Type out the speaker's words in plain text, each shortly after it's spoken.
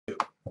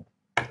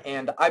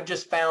And I've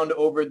just found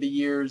over the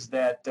years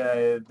that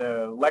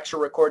the lecture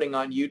recording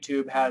on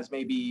YouTube has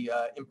maybe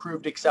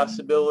improved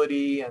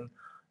accessibility and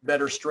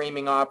better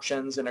streaming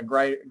options and a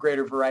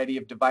greater variety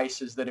of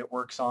devices that it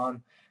works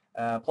on.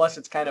 Plus,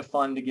 it's kind of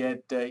fun to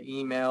get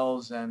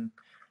emails and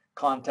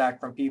contact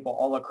from people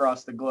all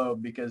across the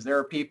globe, because there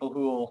are people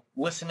who will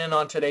listen in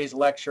on today's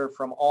lecture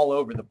from all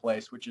over the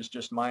place, which is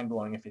just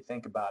mind-blowing if you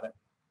think about it.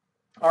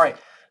 All right,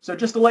 so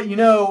just to let you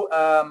know,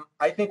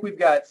 I think we've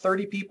got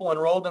 30 people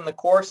enrolled in the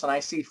course, and I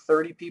see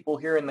 30 people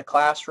here in the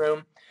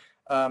classroom.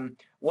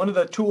 One of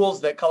the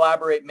tools that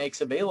Collaborate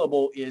makes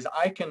available is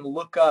I can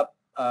look up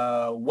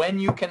when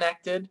you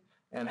connected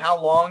and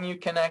how long you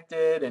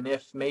connected, and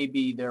if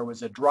maybe there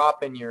was a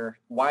drop in your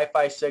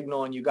Wi-Fi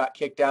signal and you got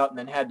kicked out and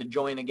then had to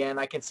join again.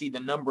 I can see the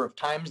number of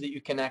times that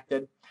you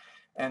connected.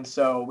 And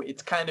so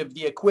it's kind of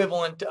the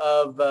equivalent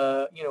of,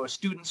 you know, a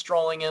student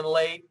strolling in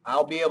late.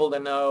 I'll be able to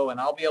know, and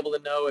I'll be able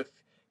to know if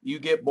you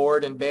get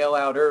bored and bail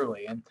out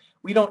early. And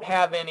we don't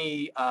have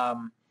any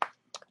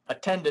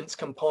attendance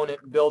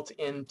component built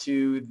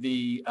into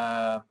the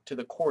to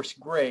the course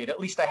grade.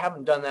 At least I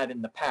haven't done that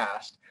in the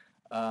past.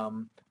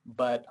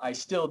 But I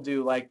still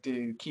do like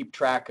to keep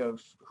track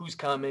of who's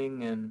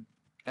coming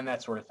and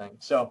that sort of thing.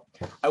 So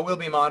I will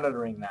be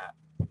monitoring that.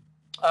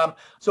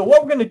 So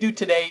what we're going to do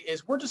today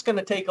is we're just going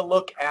to take a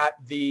look at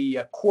the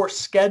course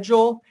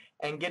schedule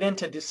and get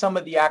into some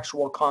of the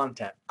actual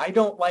content. I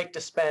don't like to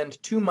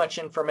spend too much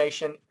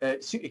information,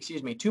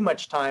 too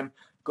much time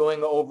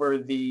going over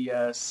the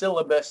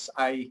syllabus.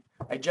 I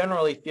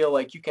generally feel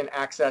like you can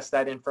access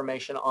that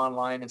information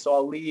online, and so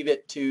I'll leave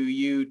it to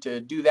you to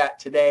do that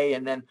today,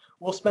 and then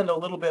we'll spend a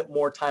little bit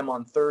more time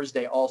on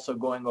Thursday also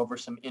going over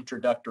some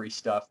introductory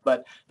stuff.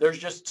 But there's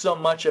just so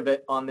much of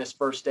it on this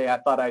first day, I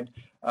thought I'd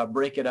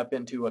break it up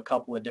into a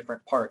couple of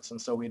different parts,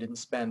 and so we didn't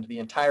spend the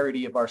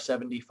entirety of our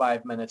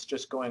 75 minutes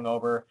just going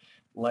over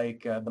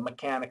like the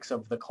mechanics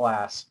of the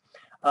class.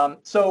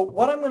 So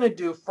what I'm going to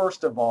do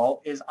first of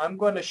all is I'm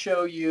going to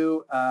show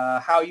you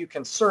how you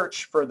can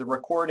search for the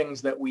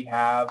recordings that we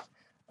have,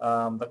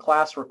 the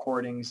class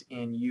recordings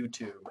in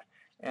YouTube.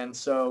 And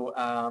so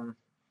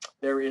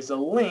there is a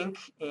link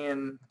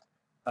in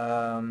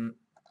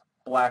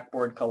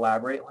Blackboard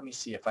Collaborate. Let me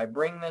see if I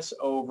bring this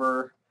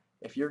over,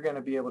 if you're going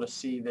to be able to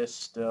see this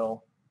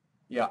still.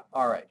 Yeah,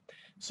 all right.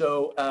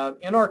 So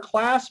in our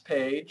class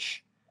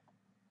page,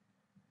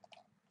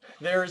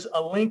 there's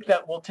a link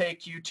that will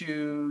take you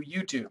to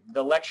YouTube,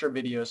 the lecture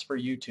videos for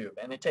YouTube,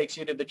 and it takes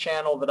you to the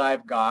channel that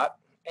I've got.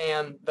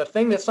 And the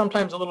thing that's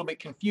sometimes a little bit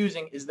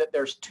confusing is that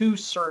there's two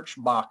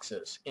search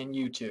boxes in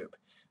YouTube.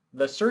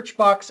 The search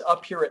box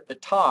up here at the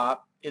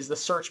top is the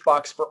search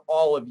box for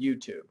all of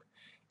YouTube.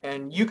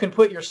 And you can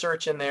put your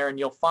search in there and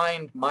you'll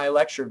find my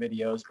lecture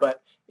videos,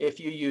 but if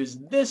you use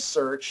this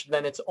search,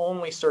 then it's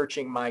only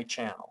searching my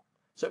channel.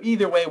 So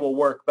either way will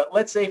work, but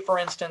let's say, for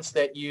instance,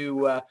 that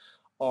you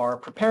are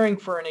preparing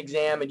for an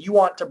exam and you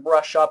want to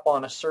brush up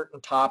on a certain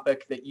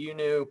topic that you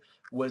knew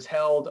was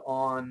held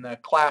on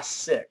class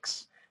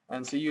 6.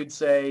 And so you'd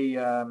say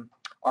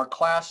our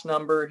class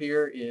number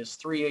here is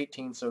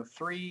 318. So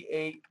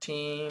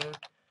 318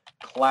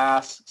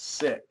 class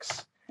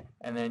 6.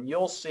 And then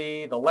you'll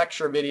see the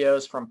lecture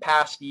videos from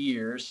past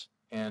years,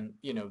 and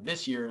you know,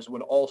 this year's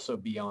would also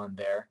be on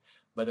there.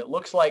 But it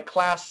looks like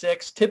class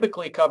 6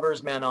 typically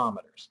covers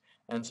manometers.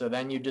 And so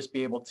then you'd just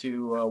be able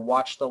to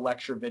watch the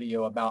lecture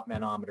video about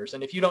manometers.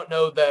 And if you don't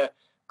know the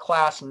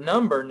class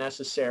number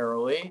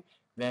necessarily,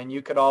 then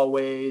you could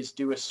always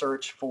do a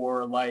search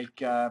for,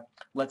 like,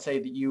 let's say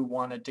that you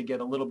wanted to get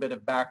a little bit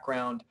of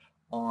background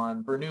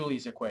on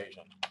Bernoulli's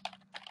equation.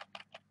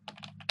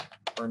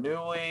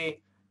 Bernoulli,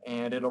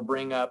 and it'll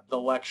bring up the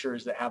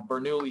lectures that have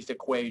Bernoulli's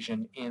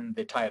equation in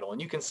the title.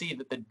 And you can see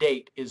that the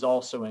date is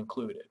also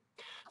included.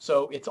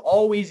 So it's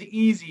always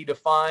easy to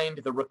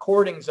find the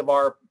recordings of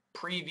our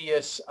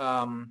previous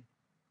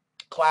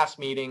class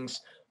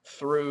meetings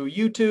through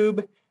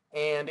YouTube,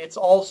 and it's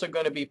also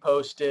going to be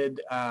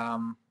posted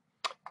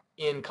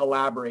in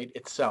Collaborate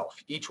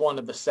itself. Each one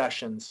of the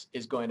sessions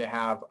is going to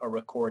have a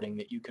recording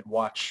that you could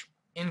watch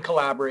in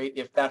Collaborate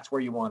if that's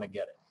where you want to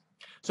get it.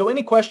 So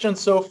any questions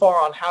so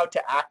far on how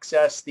to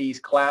access these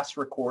class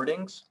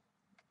recordings?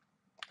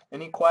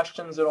 Any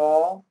questions at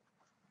all?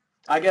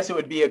 I guess it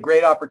would be a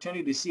great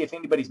opportunity to see if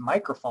anybody's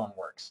microphone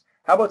works.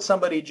 How about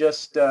somebody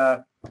just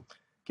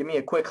give me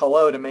a quick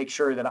hello to make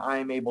sure that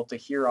I'm able to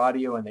hear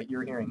audio and that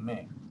you're hearing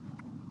me.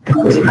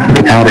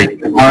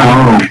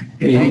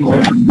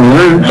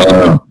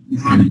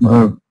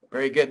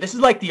 Very good. This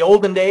is like the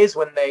olden days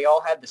when they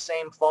all had the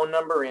same phone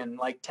number in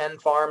like 10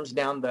 farms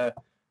down the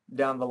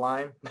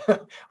line.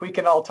 We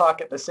can all talk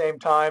at the same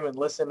time and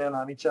listen in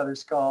on each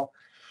other's call.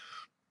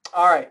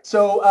 All right,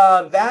 so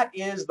that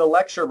is the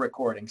lecture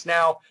recordings.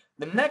 Now,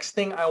 the next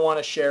thing I want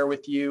to share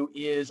with you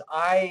is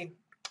I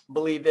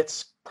believe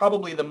it's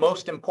probably the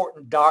most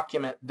important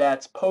document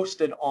that's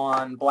posted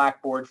on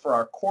Blackboard for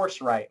our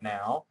course right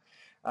now.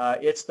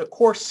 It's the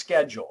course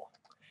schedule.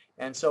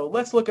 And so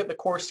let's look at the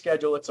course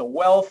schedule. It's a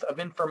wealth of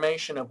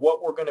information of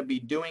what we're going to be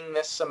doing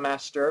this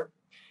semester.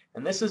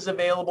 And this is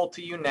available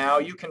to you now.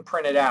 You can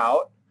print it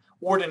out.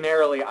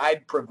 Ordinarily,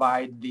 I'd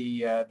provide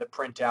the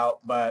printout,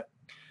 but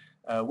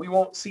we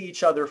won't see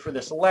each other for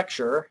this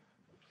lecture,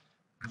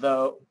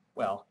 though,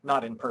 well,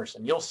 not in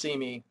person. You'll see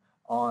me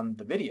on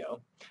the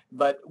video,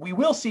 but we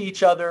will see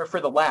each other for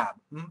the lab.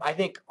 I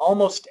think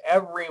almost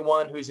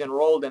everyone who's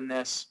enrolled in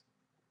this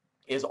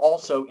is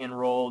also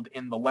enrolled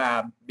in the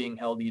lab being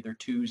held either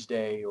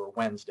Tuesday or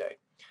Wednesday.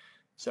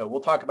 So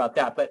we'll talk about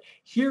that. But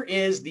here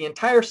is the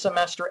entire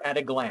semester at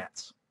a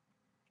glance.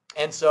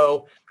 And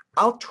so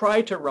I'll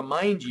try to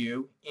remind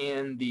you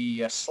in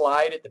the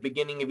slide at the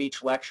beginning of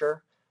each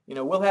lecture. You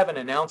know, we'll have an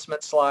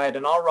announcement slide,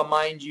 and I'll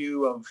remind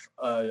you of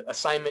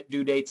assignment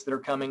due dates that are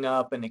coming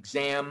up and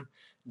exam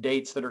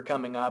dates that are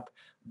coming up.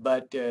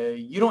 But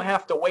you don't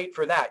have to wait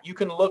for that. You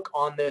can look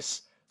on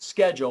this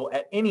schedule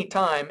at any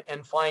time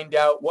and find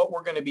out what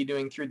we're going to be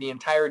doing through the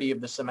entirety of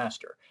the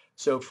semester.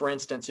 So for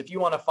instance, if you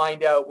want to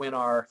find out when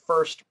our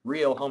first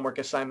real homework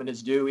assignment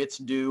is due, it's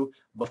due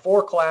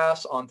before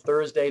class on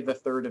Thursday, the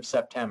 3rd of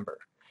September.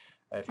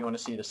 If you want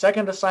to see the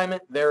second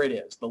assignment, there it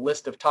is, the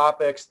list of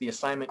topics, the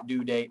assignment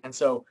due date. And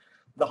so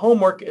the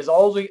homework is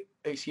always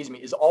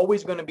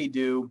going to be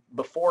due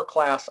before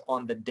class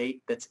on the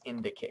date that's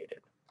indicated.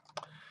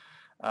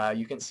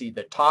 You can see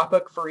the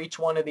topic for each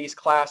one of these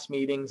class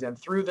meetings, and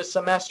through the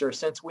semester,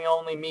 since we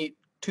only meet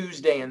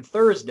Tuesday and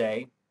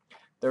Thursday,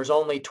 there's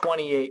only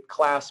 28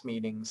 class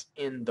meetings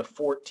in the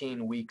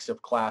 14 weeks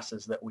of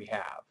classes that we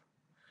have.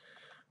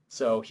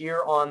 So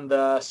here on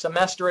the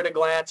semester at a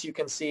glance, you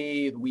can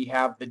see we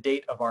have the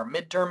date of our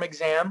midterm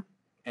exam,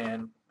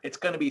 and it's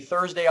going to be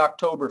Thursday,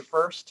 October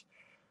 1st.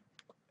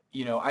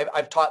 You know,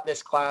 I've taught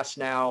this class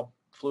now,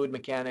 fluid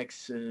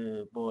mechanics,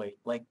 boy,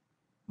 like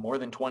more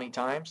than 20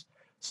 times.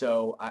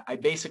 So I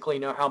basically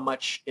know how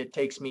much it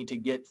takes me to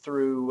get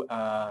through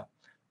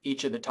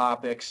each of the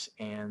topics,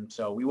 and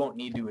so we won't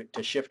need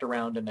to shift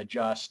around and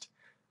adjust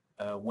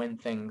when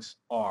things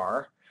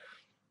are,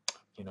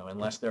 you know,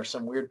 unless there's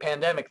some weird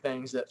pandemic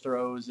things that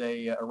throws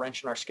a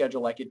wrench in our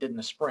schedule like it did in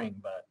the spring.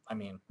 But I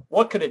mean,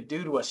 what could it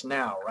do to us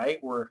now, right?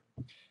 We're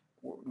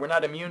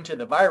not immune to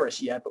the virus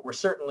yet, but we're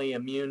certainly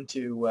immune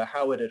to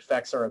how it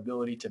affects our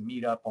ability to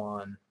meet up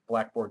on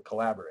Blackboard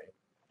Collaborate.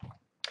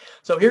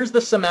 So here's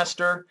the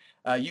semester.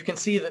 You can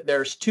see that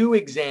there's 2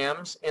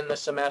 exams in the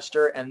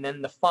semester and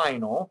then the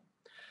final.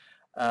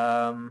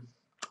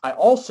 I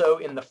also,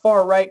 in the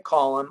far right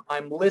column,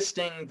 I'm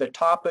listing the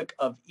topic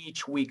of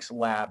each week's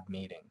lab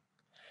meeting.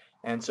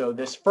 And so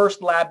this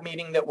first lab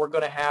meeting that we're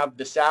going to have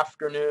this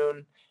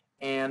afternoon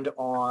and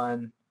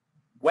on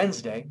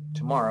Wednesday,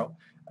 tomorrow,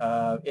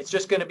 it's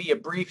just going to be a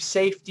brief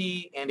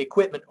safety and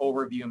equipment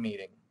overview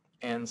meeting.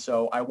 And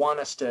so I want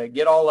us to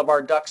get all of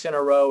our ducks in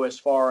a row as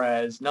far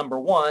as, number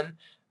one,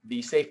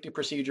 the safety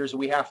procedures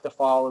we have to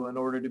follow in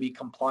order to be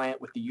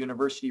compliant with the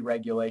university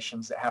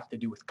regulations that have to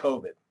do with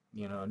COVID.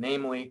 You know,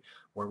 namely,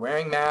 we're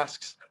wearing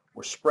masks,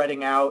 we're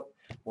spreading out,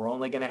 we're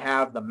only going to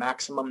have the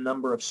maximum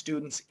number of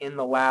students in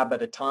the lab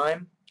at a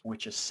time,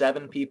 which is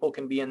 7 people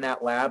can be in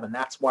that lab, and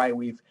that's why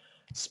we've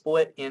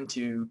split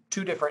into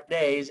 2 different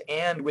days,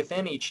 and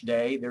within each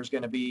day there's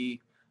going to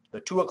be the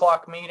 2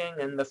 o'clock meeting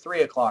and the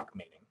 3 o'clock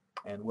meeting,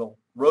 and we'll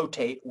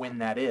rotate when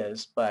that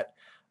is, but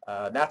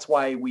that's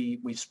why we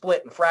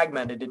split and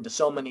fragmented into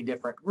so many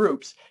different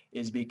groups,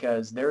 is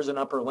because there's an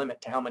upper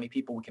limit to how many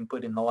people we can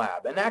put in the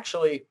lab. And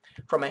actually,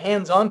 from a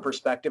hands-on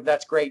perspective,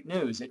 that's great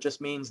news. It just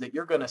means that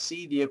you're going to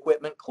see the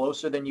equipment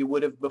closer than you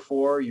would have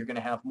before. You're going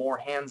to have more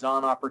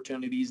hands-on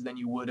opportunities than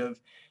you would have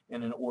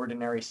in an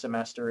ordinary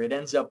semester. It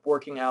ends up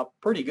working out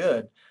pretty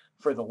good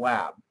for the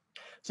lab.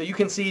 So you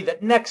can see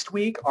that next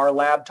week our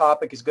lab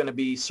topic is going to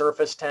be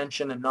surface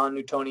tension and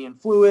non-Newtonian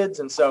fluids.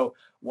 And so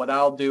what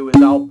I'll do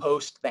is I'll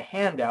post the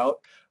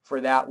handout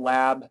for that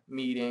lab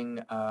meeting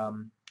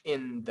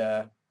in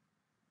the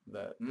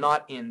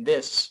not in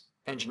this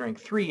Engineering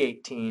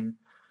 318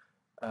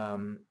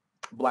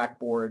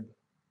 Blackboard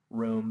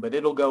room, but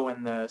it'll go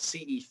in the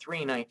CE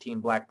 319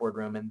 Blackboard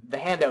room, and the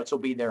handouts will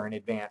be there in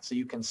advance so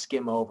you can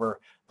skim over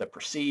the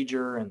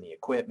procedure and the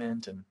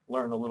equipment and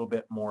learn a little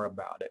bit more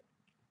about it.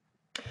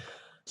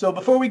 So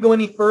before we go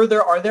any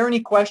further, are there any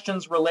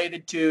questions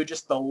related to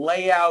just the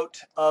layout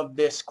of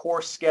this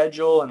course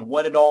schedule and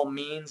what it all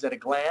means at a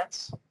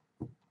glance?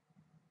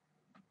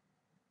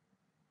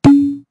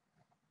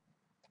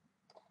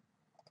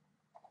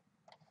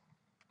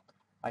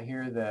 I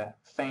hear the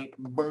faint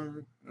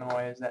boom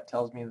noise. That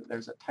tells me that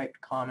there's a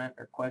typed comment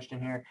or question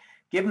here.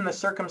 Given the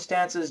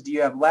circumstances, do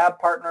you have lab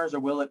partners or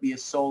will it be a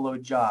solo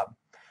job?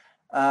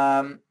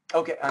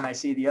 Okay, and I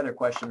see the other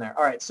question there.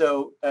 All right,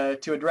 so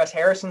to address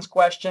Harrison's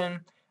question,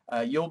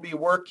 you'll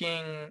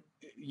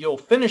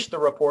finish the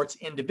reports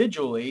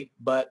individually,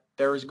 but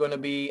there's going to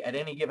be at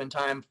any given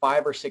time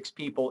 5 or 6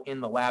 people in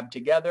the lab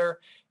together,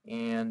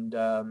 and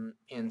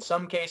in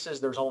some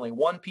cases there's only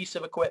 1 piece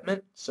of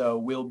equipment, so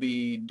we'll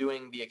be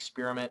doing the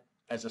experiment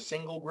as a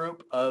single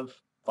group of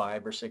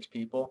 5 or 6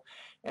 people,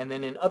 and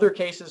then in other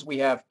cases we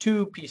have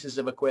 2 pieces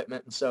of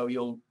equipment, and so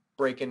you'll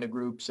break into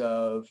groups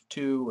of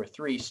 2 or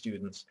 3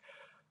 students.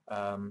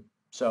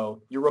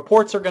 So your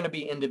reports are going to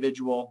be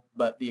individual,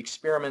 but the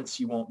experiments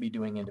you won't be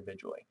doing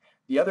individually.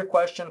 The other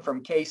question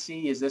from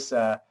KC, is this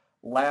a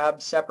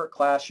lab separate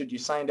class should you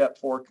sign up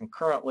for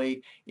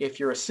concurrently? If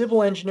you're a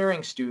civil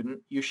engineering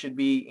student, you should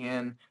be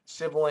in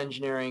Civil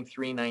Engineering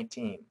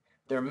 319.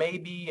 There may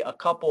be a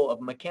couple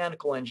of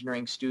mechanical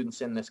engineering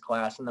students in this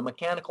class, and the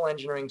mechanical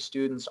engineering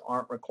students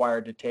aren't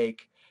required to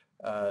take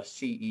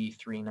CE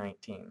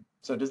 319.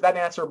 So does that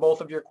answer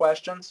both of your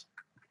questions?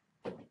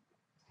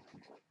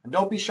 And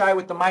don't be shy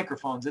with the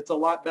microphones. It's a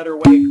lot better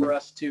way for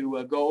us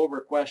to go over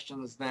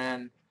questions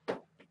than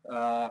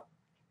the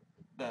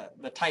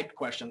typed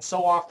questions.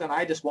 So often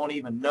I just won't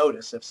even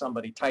notice if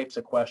somebody types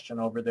a question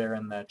over there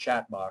in the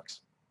chat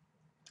box.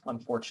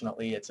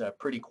 Unfortunately, it's a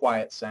pretty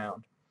quiet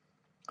sound.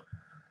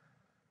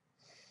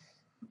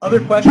 Other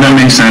questions? That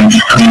makes sense.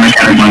 As a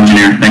mechanical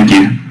engineer, thank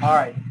you. All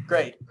right,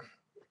 great.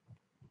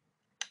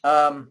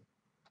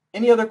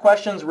 Any other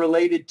questions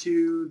related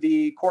to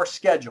the course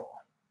schedule?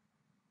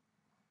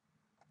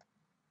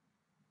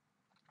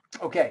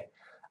 Okay.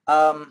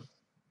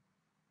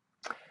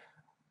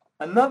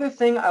 Another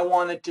thing I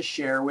wanted to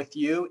share with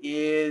you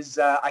is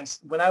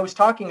when I was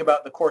talking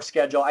about the course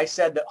schedule, I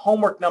said that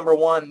homework number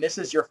 1, this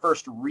is your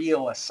first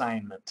real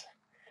assignment.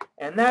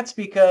 And that's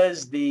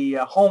because the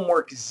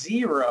homework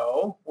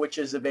 0, which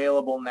is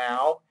available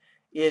now,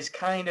 is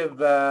kind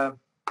of,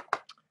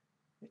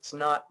 it's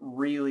not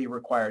really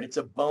required. It's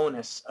a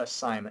bonus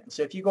assignment.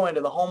 So if you go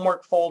into the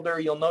homework folder,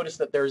 you'll notice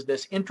that there's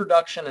this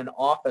introduction and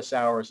office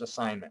hours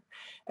assignment.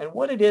 And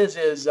what it is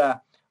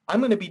I'm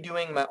going to be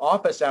doing my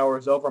office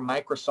hours over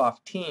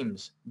Microsoft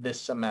Teams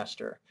this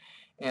semester.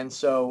 And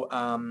so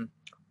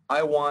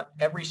I want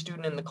every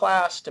student in the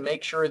class to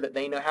make sure that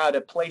they know how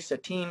to place a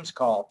Teams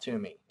call to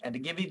me. And to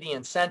give you the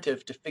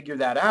incentive to figure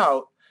that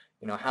out,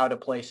 how to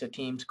place a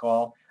Teams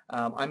call,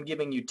 I'm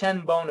giving you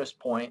 10 bonus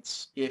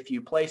points if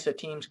you place a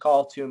Teams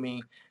call to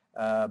me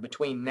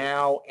between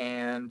now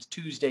and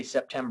Tuesday,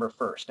 September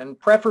 1st, and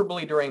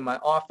preferably during my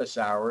office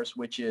hours,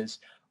 which is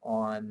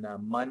on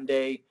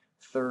Monday,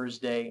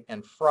 Thursday,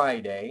 and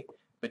Friday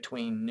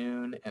between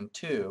noon and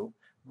 2.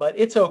 But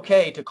it's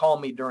okay to call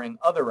me during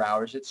other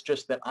hours. It's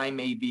just that I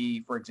may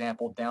be, for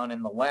example, down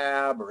in the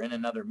lab or in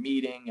another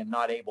meeting and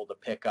not able to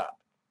pick up.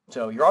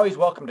 So you're always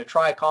welcome to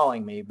try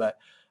calling me, but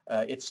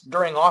it's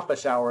during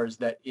office hours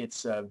that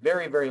it's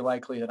very, very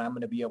likely that I'm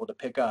going to be able to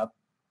pick up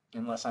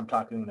unless I'm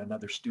talking to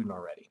another student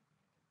already.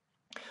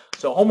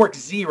 So homework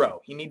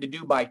 0, you need to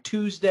do by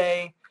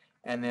Tuesday,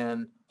 and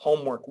then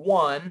homework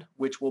 1,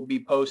 which will be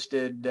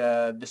posted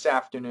this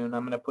afternoon.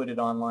 I'm going to put it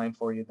online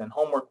for you. Then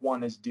homework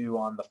 1 is due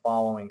on the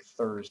following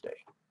Thursday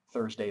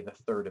the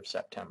 3rd of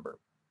September.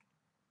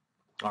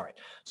 All right,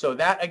 so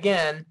that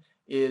again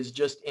is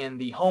just in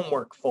the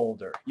homework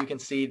folder. You can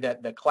see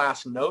that the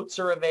class notes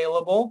are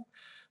available,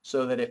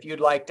 so that if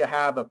you'd like to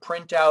have a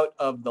printout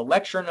of the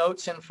lecture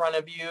notes in front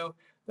of you,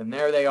 then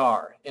there they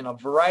are in a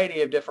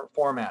variety of different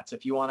formats.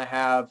 If you want to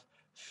have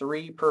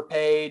 3 per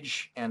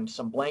page and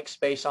some blank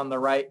space on the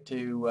right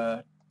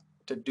to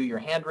do your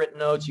handwritten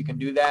notes, you can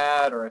do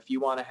that. Or if you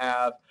want to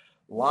have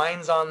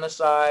lines on the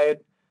side,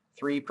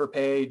 3 per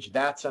page,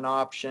 that's an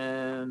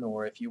option.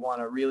 Or if you want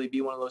to really be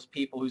one of those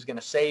people who's going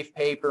to save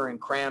paper and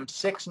cram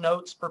 6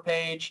 notes per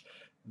page,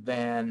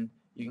 then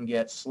you can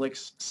get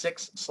 6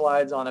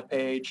 slides on a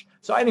page.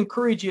 So I'd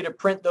encourage you to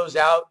print those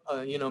out.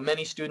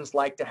 Many students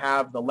like to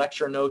have the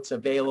lecture notes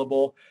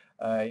available,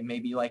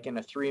 maybe like in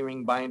a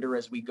 3-ring binder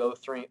as we go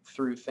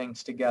through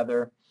things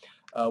together.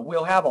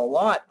 We'll have a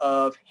lot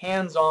of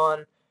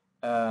hands-on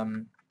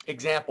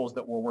examples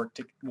that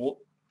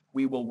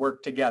we will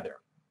work together.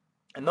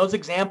 And those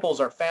examples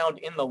are found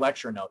in the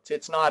lecture notes.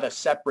 It's not a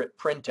separate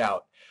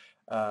printout.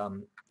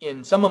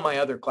 In some of my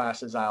other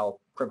classes, I'll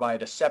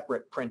provide a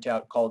separate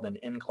printout called an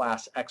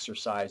in-class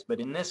exercise, but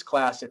in this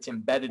class, it's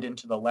embedded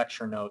into the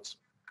lecture notes,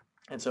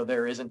 and so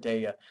there isn't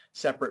a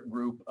separate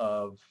group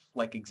of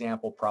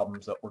example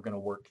problems that we're going to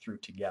work through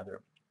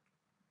together.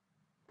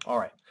 All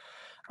right,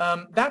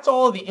 that's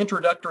all of the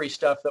introductory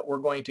stuff that we're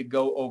going to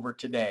go over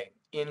today.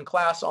 In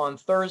class on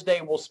Thursday,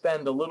 we'll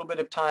spend a little bit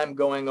of time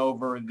going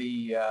over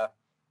the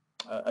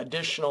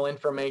additional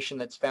information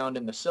that's found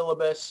in the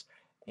syllabus.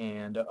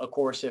 And of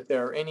course, if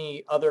there are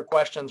any other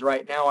questions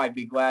right now, I'd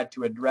be glad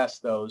to address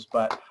those,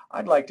 but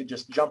I'd like to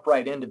just jump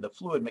right into the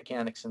fluid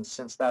mechanics, and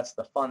since that's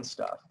the fun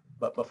stuff.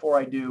 But before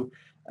I do,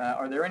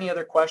 are there any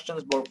other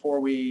questions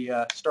before we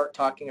start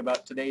talking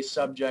about today's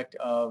subject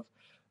of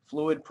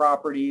fluid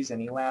properties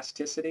and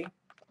elasticity?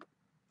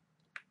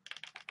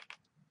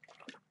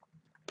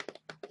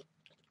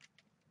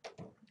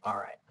 All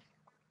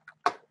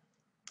right.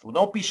 Well,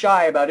 don't be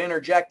shy about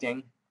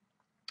interjecting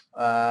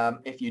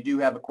if you do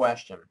have a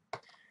question.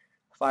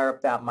 Fire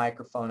up that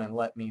microphone and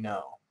let me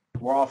know.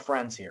 We're all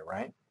friends here,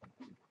 right?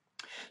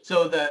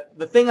 So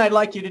the thing I'd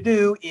like you to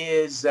do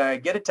is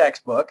get a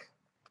textbook.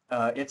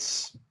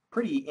 It's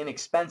pretty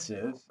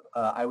inexpensive.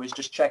 I was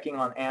just checking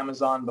on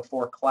Amazon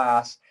before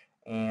class,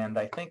 and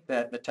I think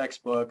that the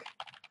textbook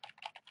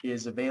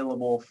is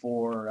available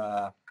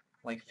for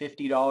like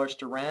 $50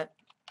 to rent.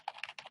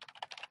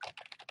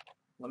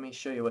 let me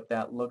show you what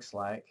that looks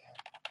like.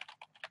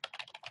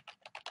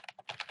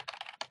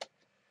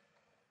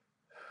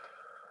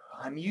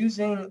 I'm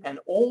using an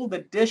old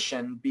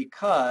edition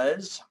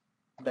because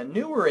the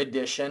newer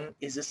edition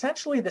is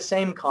essentially the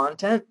same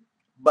content,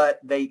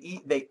 but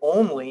they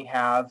only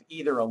have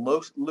either a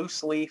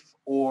loose leaf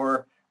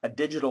or a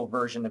digital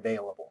version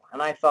available.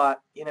 And I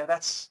thought,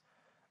 that's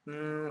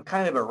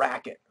kind of a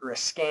racket or a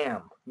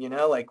scam,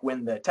 like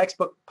when the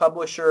textbook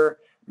publisher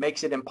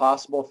makes it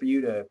impossible for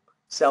you to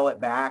sell it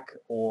back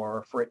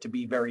or for it to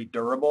be very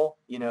durable,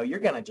 you're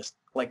going to just,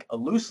 like a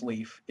loose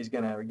leaf is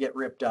going to get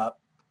ripped up.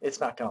 It's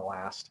not going to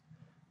last.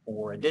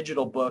 Or a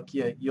digital book,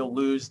 you'll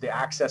lose the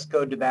access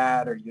code to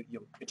that, or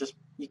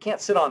you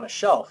can't sit on a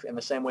shelf in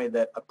the same way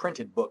that a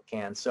printed book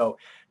can. So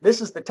this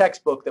is the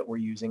textbook that we're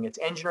using. It's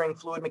Engineering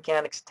Fluid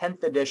Mechanics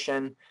 10th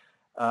edition,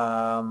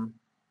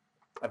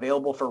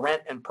 available for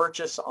rent and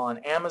purchase on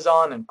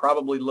Amazon and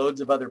probably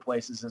loads of other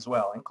places as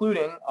well,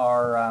 including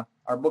our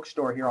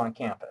bookstore here on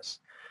campus.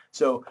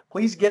 So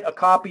please get a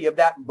copy of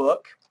that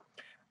book.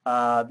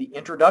 The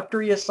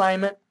introductory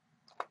assignment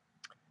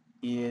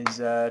is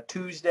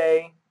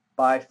Tuesday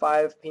by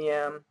 5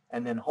 p.m.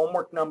 and then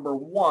homework number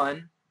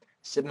 1,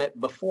 submit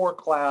before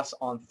class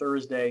on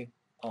Thursday.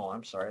 Oh,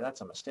 I'm sorry,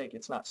 that's a mistake.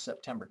 It's not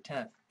September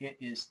 10th. It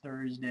is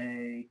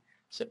Thursday,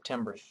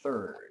 September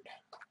 3rd.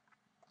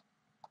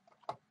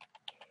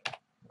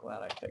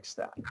 Glad I fixed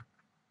that.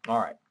 All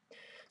right.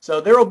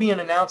 So there will be an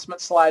announcement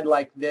slide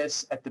like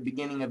this at the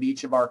beginning of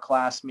each of our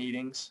class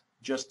meetings,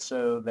 just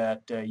so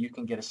that you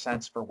can get a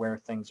sense for where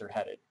things are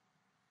headed.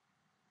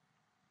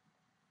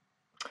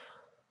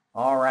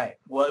 All right.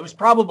 Well, it was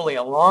probably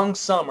a long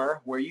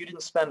summer where you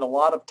didn't spend a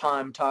lot of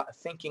time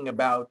thinking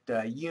about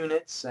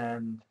units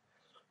and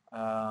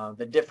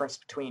the difference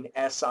between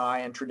SI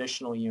and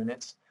traditional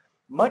units.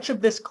 Much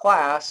of this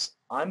class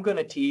I'm going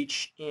to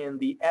teach in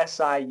the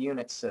SI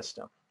unit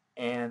system.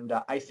 And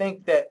I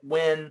think that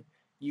when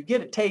you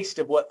get a taste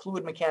of what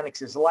fluid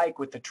mechanics is like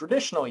with the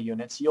traditional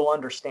units, you'll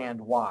understand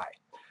why.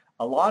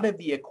 A lot of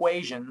the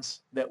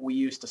equations that we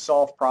use to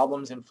solve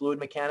problems in fluid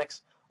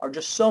mechanics are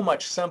just so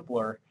much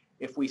simpler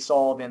if we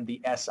solve in the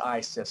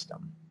SI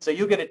system. So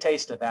you'll get a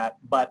taste of that,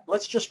 but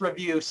let's just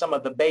review some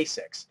of the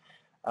basics.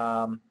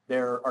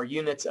 There are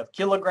units of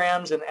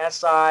kilograms in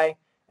SI,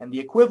 and the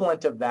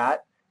equivalent of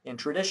that in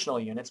traditional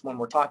units when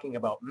we're talking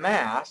about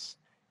mass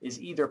is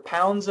either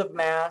pounds of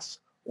mass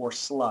or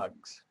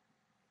slugs.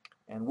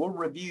 And we'll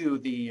review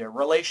the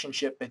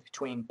relationship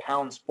between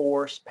pounds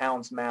force,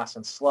 pounds mass,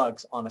 and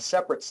slugs on a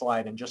separate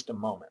slide in just a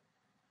moment.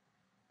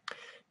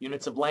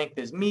 Units of length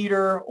is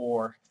meter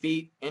or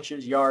feet,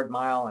 inches, yard,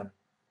 mile, and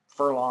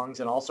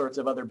furlongs, and all sorts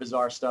of other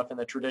bizarre stuff in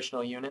the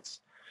traditional units.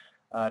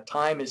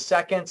 Time is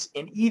seconds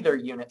in either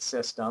unit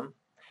system.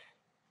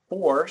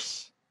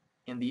 Force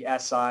in the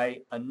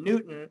SI, a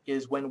Newton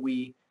is when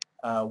we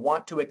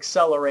want to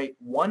accelerate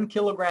 1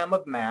 kilogram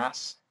of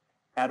mass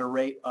at a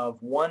rate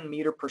of 1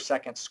 meter per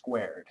second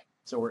squared.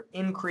 So we're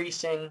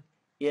increasing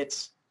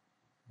its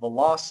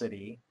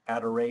velocity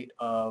at a rate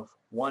of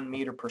 1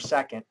 meter per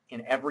second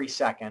in every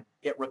second.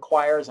 It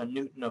requires a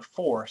Newton of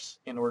force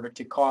in order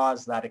to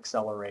cause that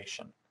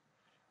acceleration.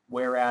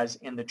 Whereas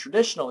in the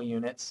traditional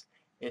units,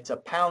 it's a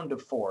pound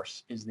of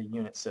force is the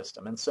unit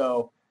system. And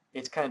so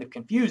it's kind of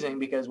confusing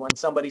because when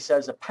somebody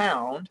says a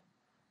pound,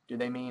 do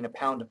they mean a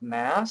pound of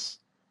mass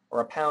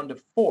or a pound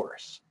of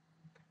force?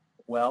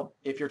 Well,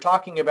 if you're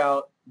talking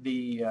about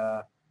the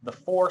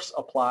force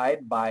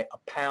applied by a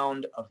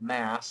pound of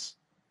mass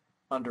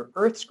under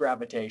Earth's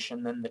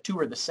gravitation, then the two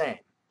are the same.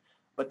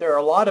 But there are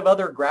a lot of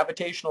other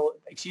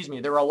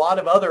there are a lot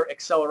of other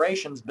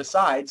accelerations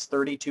besides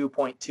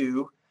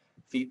 32.2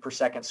 feet per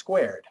second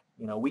squared.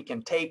 We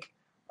can take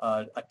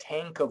a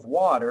tank of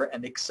water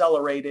and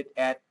accelerate it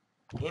at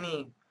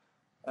any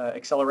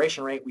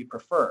acceleration rate we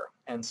prefer.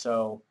 And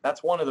so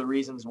that's one of the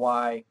reasons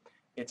why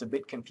it's a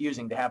bit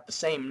confusing to have the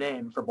same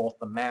name for both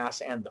the mass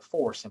and the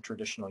force in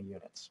traditional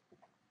units.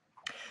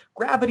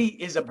 Gravity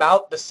is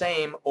about the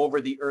same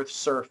over the Earth's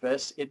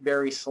surface. It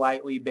varies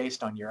slightly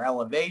based on your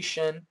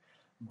elevation,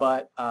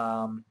 but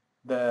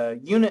the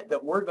unit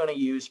that we're going to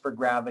use for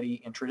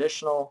gravity in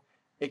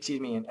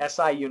in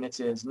SI units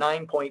is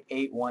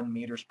 9.81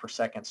 meters per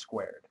second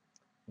squared.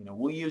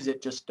 We'll use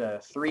it just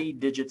 3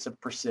 digits of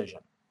precision.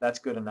 That's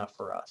good enough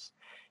for us.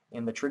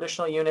 In the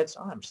traditional units,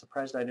 I'm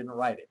surprised I didn't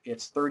write it.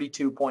 It's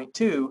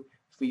 32.2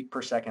 feet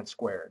per second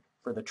squared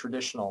for the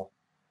traditional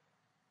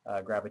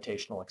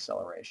gravitational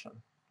acceleration.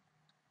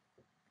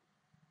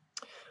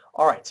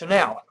 All right, so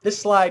now this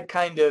slide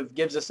kind of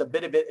gives us a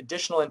bit of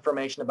additional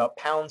information about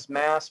pounds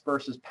mass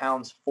versus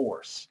pounds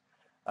force.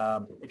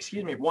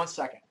 Excuse me 1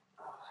 second.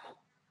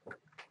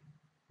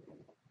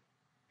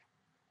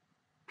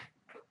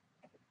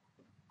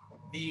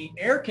 The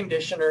air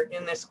conditioner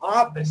in this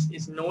office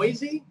is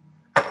noisy,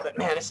 but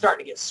man, it's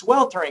starting to get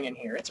sweltering in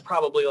here. It's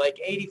probably like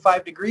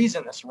 85 degrees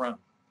in this room.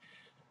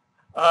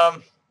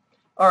 All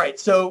right,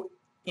 so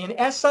in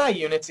SI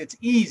units, it's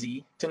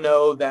easy to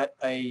know that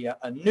a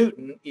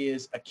Newton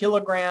is a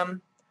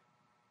kilogram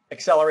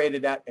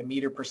accelerated at a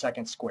meter per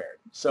second squared.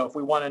 So if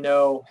we want to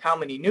know how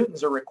many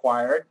newtons are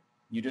required,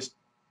 you just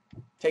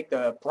take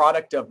the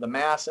product of the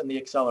mass and the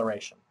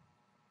acceleration.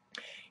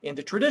 In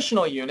the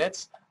traditional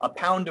units, a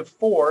pound of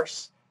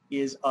force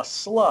is a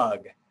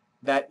slug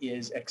that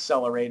is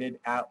accelerated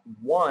at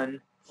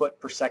 1 foot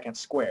per second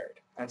squared.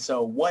 And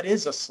so what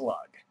is a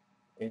slug?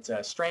 It's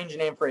a strange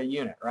name for a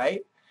unit,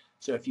 right?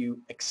 So if you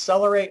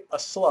accelerate a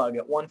slug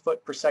at 1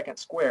 foot per second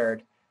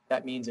squared,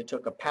 that means it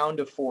took a pound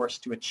of force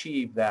to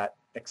achieve that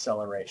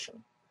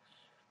acceleration.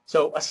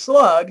 So a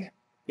slug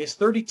is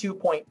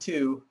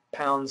 32.2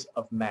 pounds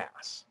of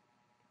mass.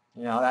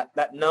 You know,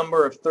 that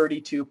number of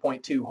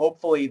 32.2,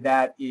 hopefully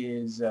that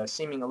is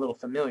seeming a little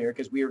familiar,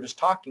 because we were just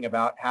talking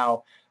about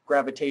how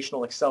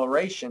gravitational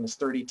acceleration is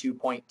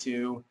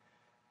 32.2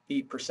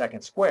 feet per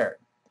second squared.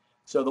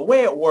 So the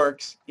way it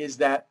works is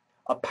that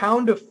a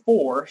pound of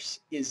force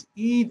is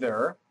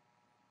either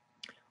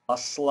a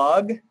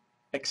slug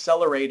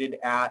accelerated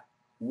at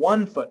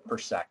 1 foot per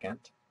second,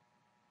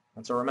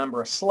 and so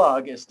remember, a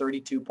slug is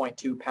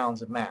 32.2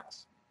 pounds of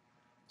mass.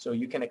 So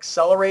you can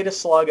accelerate a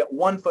slug at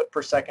 1 foot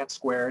per second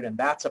squared, and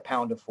that's a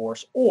pound of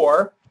force.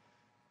 Or,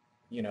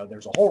 you know,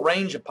 there's a whole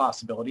range of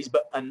possibilities,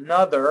 but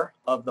another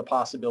of the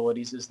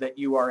possibilities is that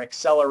you are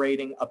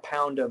accelerating a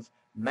pound of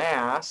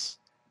mass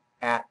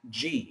at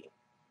g,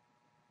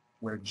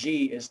 where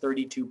g is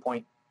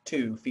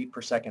 32.2 feet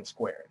per second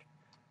squared.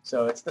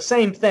 So it's the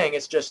same thing.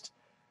 It's just,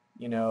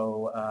 you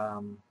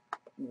know,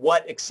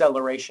 what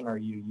acceleration are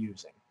you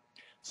using?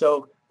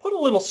 So put a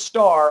little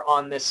star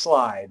on this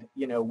slide.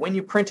 You know, when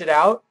you print it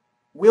out,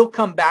 we'll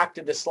come back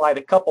to this slide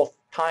a couple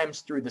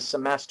times through the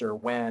semester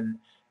when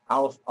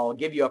I'll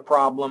give you a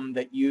problem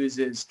that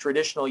uses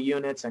traditional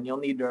units, and you'll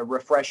need to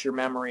refresh your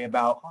memory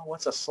about, oh,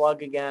 what's a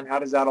slug again? How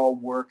does that all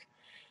work?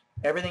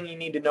 Everything you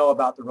need to know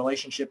about the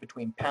relationship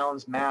between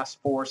pounds, mass,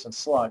 force, and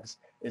slugs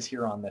is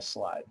here on this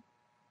slide.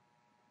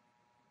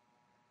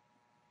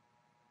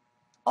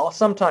 I'll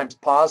sometimes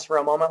pause for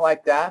a moment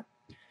like that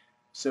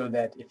so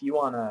that if you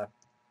want to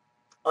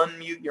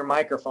unmute your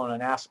microphone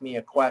and ask me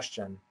a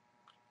question,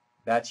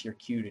 that's your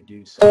cue to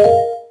do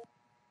so.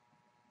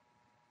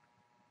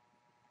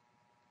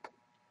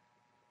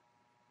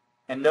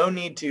 And no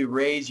need to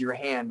raise your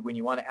hand when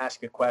you want to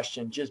ask a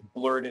question, just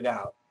blurt it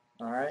out.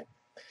 All right?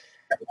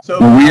 So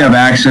Will we have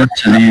access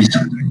to these?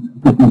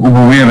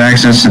 Will we have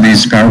access to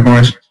these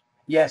PowerPoints?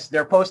 Yes,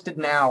 they're posted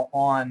now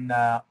on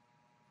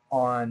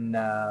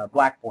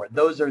Blackboard.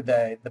 Those are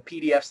the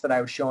PDFs that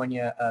I was showing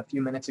you a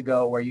few minutes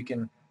ago, where you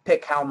can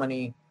pick how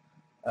many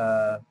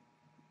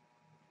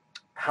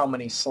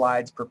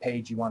slides per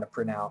page you want to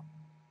print out,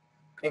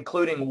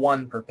 including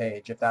 1 per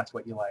page if that's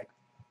what you like.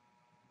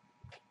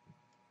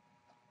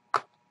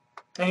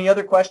 Any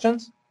other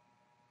questions?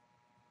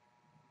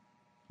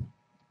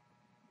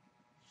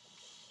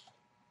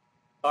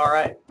 All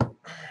right.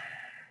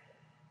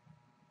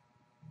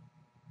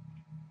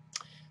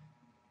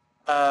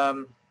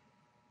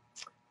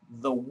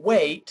 The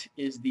weight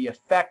is the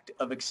effect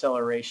of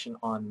acceleration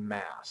on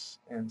mass,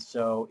 and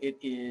so it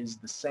is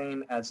the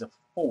same as a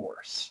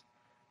force.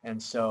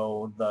 And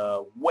so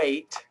the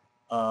weight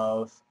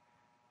of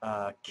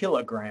a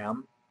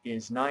kilogram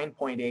is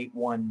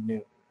 9.81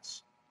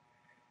 newtons.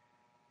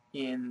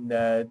 In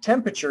the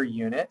temperature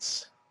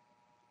units,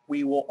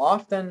 we will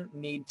often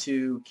need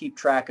to keep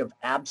track of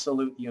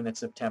absolute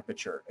units of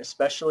temperature,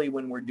 especially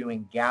when we're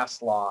doing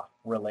gas law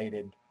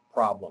related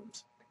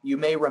problems. You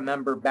may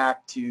remember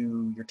back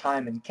to your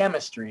time in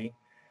chemistry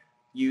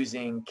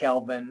using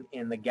Kelvin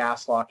in the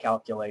gas law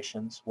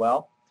calculations.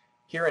 Well,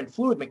 here in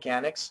fluid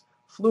mechanics,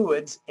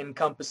 fluids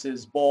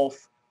encompasses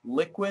both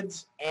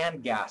liquids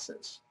and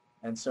gases.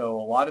 And so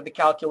a lot of the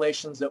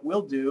calculations that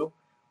we'll do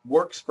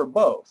works for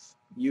both.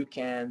 You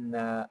can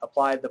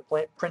apply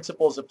the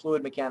principles of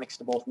fluid mechanics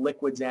to both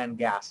liquids and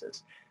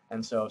gases.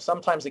 And so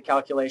sometimes the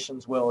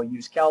calculations will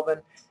use Kelvin,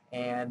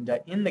 and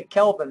in the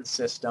Kelvin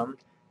system,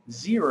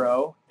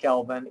 0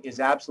 Kelvin is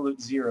absolute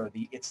zero.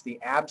 It's the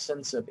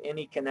absence of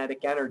any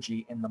kinetic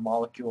energy in the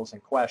molecules in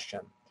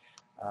question.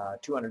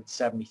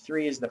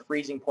 273 is the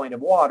freezing point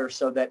of water,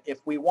 so that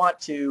if we want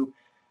to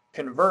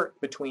convert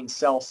between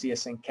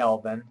Celsius and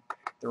Kelvin,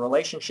 the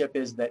relationship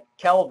is that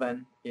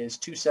Kelvin is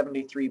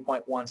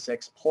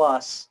 273.16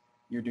 plus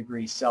your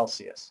degrees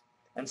Celsius.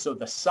 And so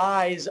the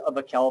size of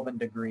a Kelvin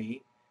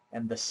degree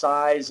and the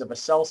size of a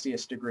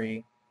Celsius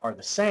degree are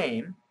the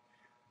same,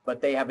 but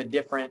they have a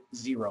different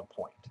 0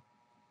 point.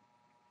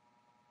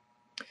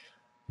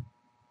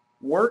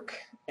 Work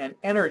and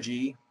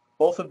energy,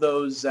 both of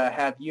those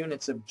have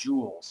units of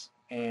joules,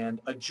 and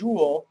a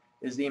joule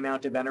is the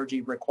amount of energy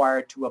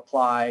required to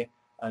apply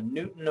a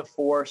newton of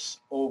force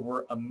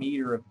over a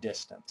meter of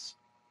distance.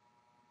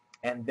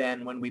 And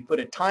then when we put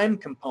a time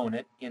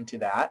component into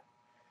that,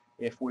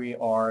 if we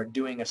are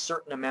doing a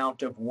certain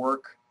amount of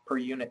work per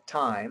unit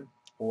time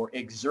or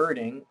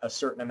exerting a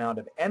certain amount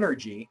of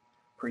energy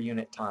per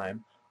unit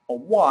time, a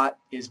watt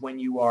is when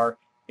you are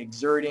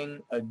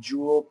exerting a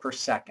joule per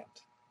second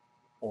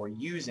or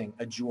using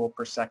a joule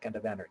per second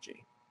of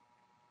energy.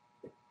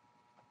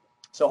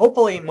 So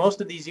hopefully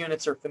most of these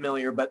units are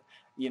familiar, but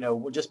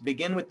we'll just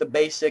begin with the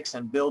basics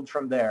and build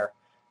from there.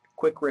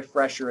 Quick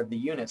refresher of the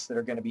units that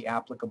are going to be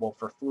applicable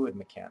for fluid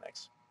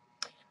mechanics.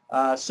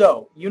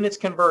 So units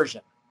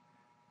conversion.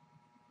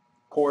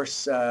 Of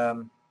course,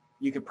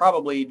 you could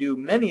probably do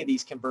many of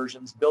these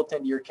conversions built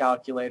into your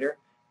calculator,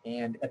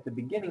 and at the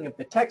beginning of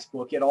the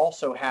textbook it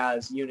also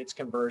has units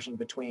conversion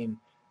between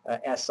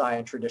SI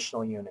and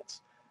traditional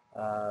units.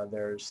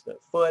 There's the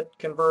foot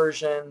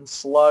conversion,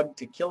 slug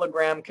to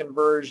kilogram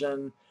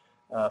conversion,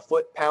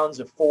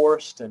 foot-pounds of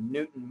force to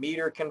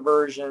Newton-meter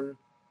conversion,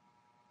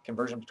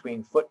 conversion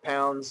between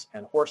foot-pounds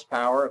and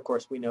horsepower. Of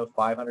course, we know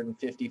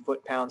 550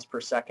 foot-pounds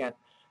per second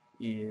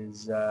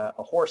is a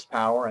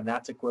horsepower, and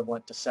that's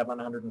equivalent to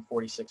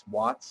 746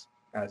 watts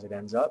as it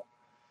ends up.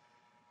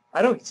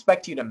 I don't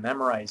expect you to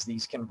memorize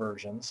these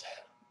conversions.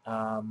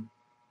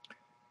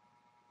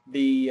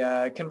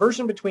 The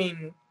conversion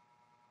between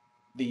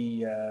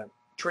the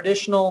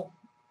traditional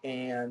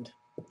and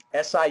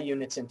SI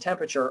units in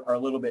temperature are a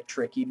little bit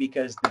tricky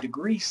because the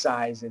degree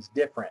size is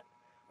different.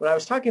 When I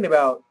was talking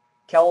about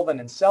Kelvin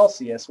and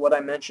Celsius, what I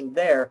mentioned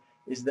there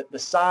is that the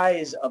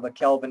size of a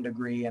Kelvin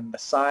degree and the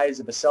size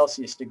of a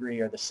Celsius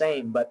degree are the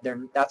same, but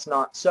that's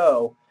not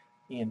so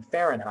in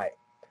Fahrenheit.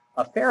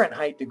 A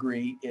Fahrenheit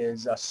degree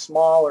is a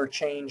smaller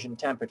change in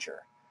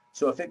temperature.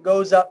 So if it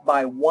goes up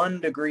by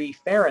 1 degree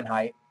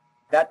Fahrenheit,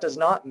 that does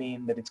not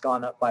mean that it's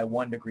gone up by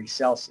 1 degree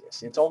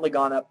Celsius. It's only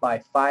gone up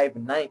by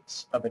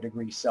 5/9 of a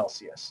degree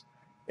Celsius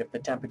if the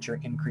temperature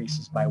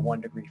increases by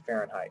 1 degree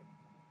Fahrenheit.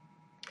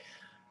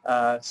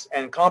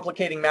 And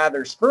complicating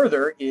matters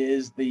further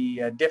is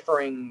the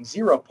differing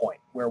 0 point,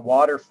 where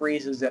water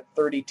freezes at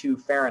 32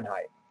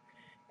 Fahrenheit.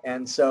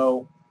 And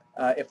so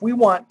if we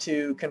want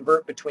to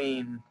convert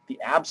between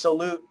the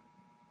absolute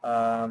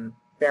the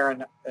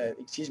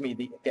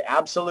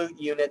absolute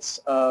units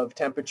of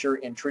temperature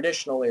in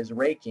traditional is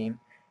Raking,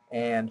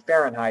 and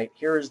Fahrenheit,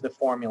 here's the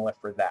formula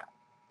for that.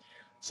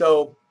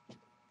 So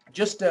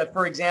just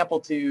for example,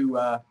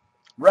 to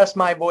rest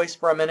my voice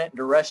for a minute and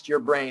to rest your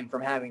brain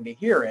from having to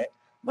hear it,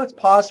 let's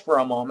pause for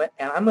a moment,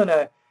 and I'm going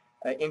to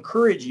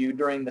encourage you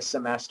during the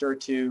semester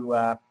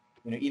to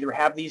either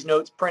have these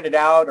notes printed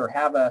out or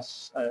have a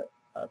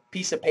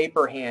piece of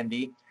paper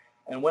handy,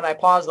 and when I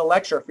pause the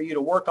lecture for you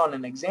to work on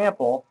an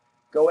example,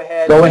 go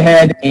ahead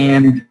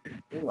and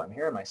ooh, I'm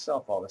hearing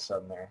myself all of a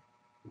sudden there.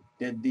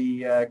 Did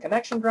the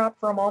connection drop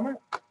for a moment?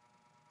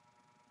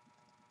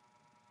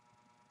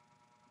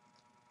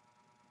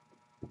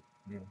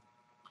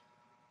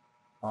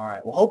 All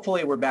right, well,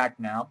 hopefully we're back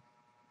now.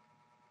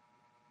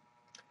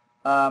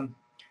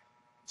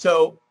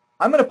 So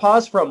I'm going to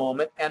pause for a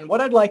moment, and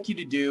what I'd like you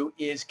to do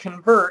is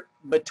convert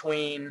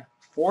between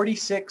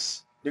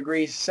 46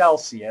 degrees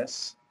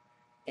Celsius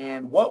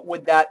and what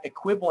would that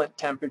equivalent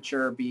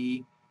temperature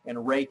be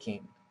in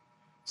Raking.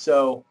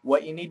 So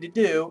what you need to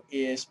do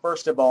is,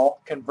 first of all,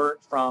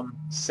 convert from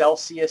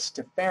Celsius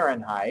to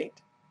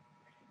Fahrenheit,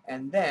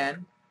 and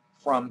then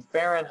from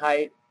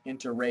Fahrenheit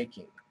into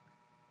Raking.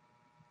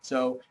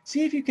 So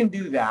see if you can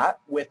do that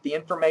with the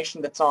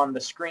information that's on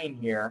the screen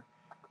here.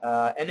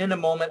 And in a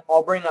moment,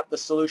 I'll bring up the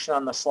solution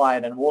on the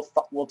slide, and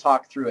we'll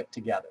talk through it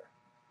together.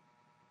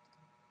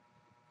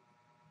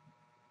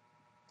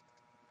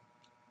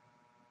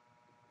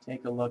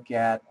 Take a look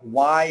at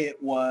why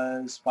it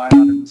was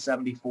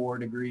 574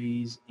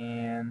 degrees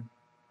in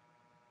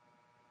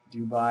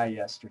Dubai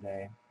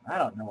yesterday. I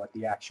don't know what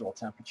the actual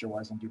temperature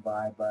was in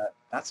Dubai, but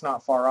that's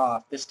not far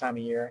off this time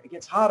of year. It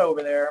gets hot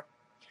over there.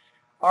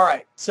 All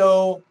right,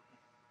 so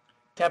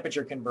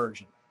temperature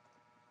conversion.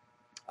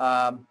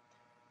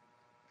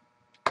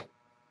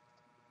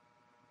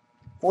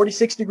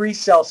 46 degrees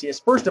Celsius.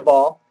 First of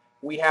all,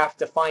 we have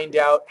to find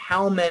out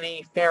how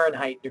many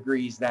Fahrenheit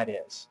degrees that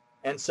is.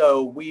 And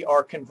so we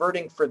are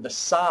converting for the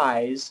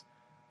size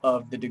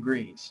of the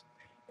degrees.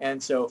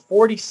 And so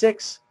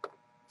 46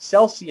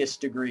 Celsius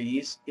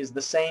degrees is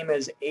the same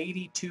as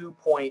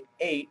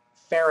 82.8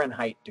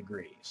 Fahrenheit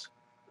degrees.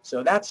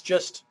 So that's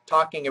just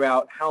talking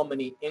about how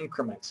many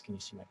increments, can you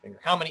see my finger,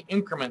 how many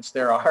increments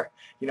there are,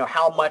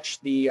 how much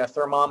the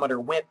thermometer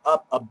went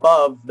up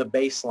above the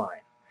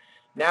baseline.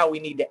 Now we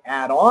need to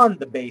add on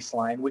the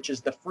baseline, which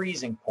is the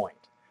freezing point.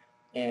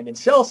 And in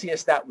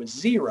Celsius, that was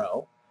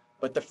 0,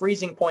 but the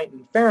freezing point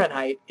in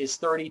Fahrenheit is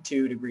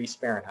 32 degrees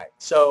Fahrenheit.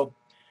 So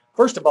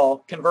first of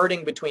all,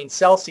 converting between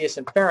Celsius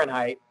and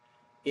Fahrenheit,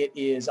 it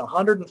is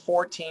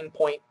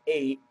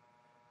 114.8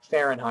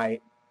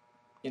 Fahrenheit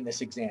in this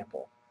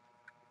example.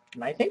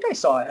 And I think I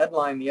saw a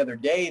headline the other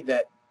day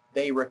that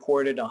they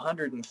recorded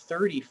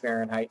 130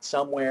 Fahrenheit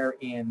somewhere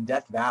in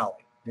Death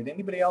Valley. Did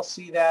anybody else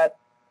see that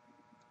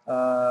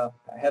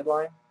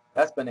headline?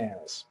 That's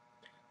bananas.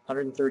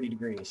 130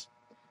 degrees.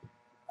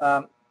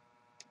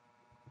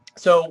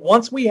 So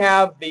once we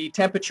have the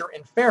temperature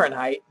in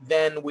Fahrenheit,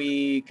 then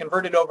we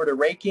convert it over to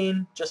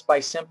Raking just by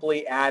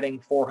simply adding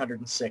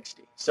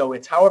 460. So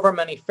it's however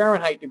many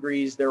Fahrenheit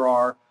degrees there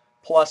are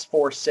plus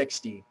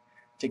 460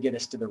 to get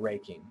us to the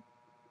Raking.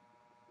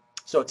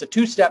 So it's a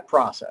two-step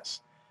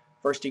process.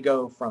 First you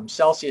go from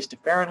Celsius to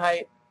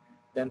Fahrenheit,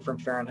 then from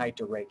Fahrenheit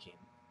to Raking.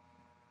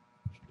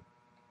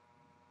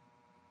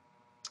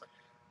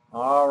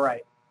 All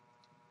right.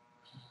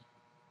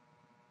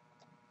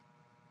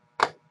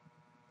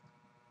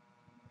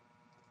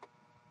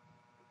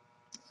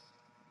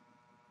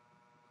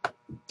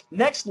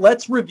 Next,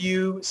 let's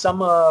review some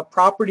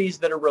properties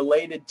that are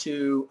related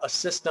to a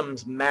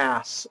system's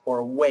mass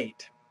or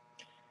weight.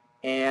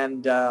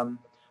 And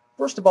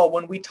first of all,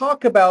 when we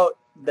talk about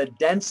the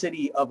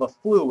density of a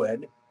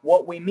fluid,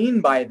 what we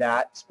mean by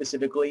that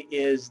specifically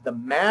is the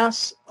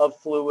mass of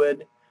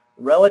fluid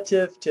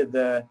relative to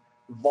the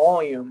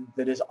volume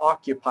that is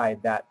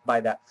occupied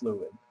by that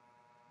fluid.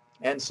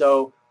 And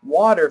so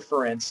water,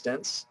 for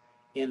instance,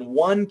 in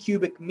 1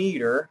 cubic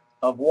meter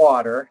of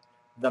water,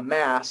 the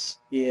mass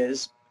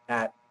is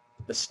at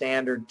the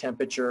standard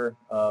temperature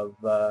of,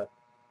 I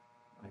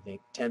think,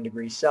 10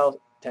 degrees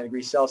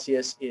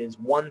Celsius is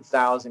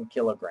 1,000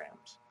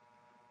 kilograms.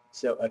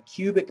 So a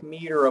cubic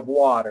meter of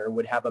water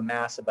would have a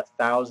mass of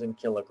 1,000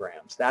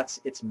 kilograms. That's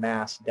its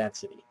mass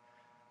density.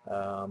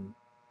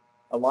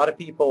 A lot of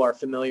people are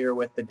familiar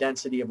with the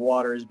density of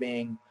water as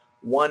being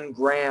 1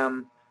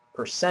 gram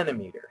per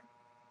centimeter.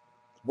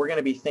 We're going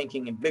to be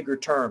thinking in bigger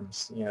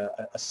terms. You know,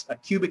 a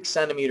cubic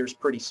centimeter is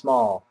pretty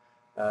small.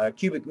 A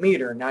cubic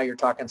meter, now you're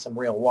talking some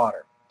real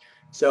water.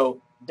 So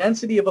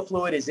density of a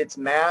fluid is its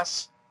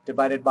mass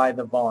divided by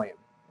the volume.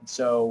 And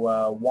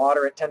so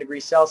water at 10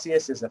 degrees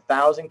Celsius is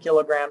 1,000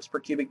 kilograms per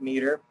cubic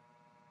meter.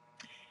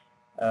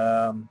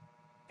 And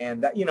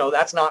that, you know,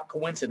 that's not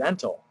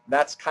coincidental.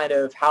 That's kind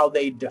of how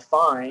they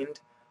defined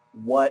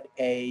what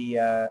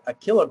a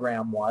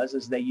kilogram was,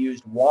 as they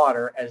used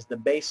water as the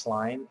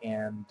baseline,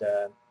 and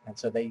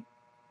so they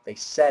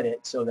set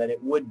it so that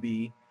it would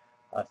be,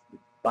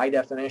 by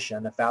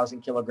definition, 1,000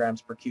 kilograms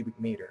per cubic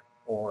meter,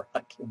 or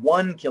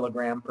 1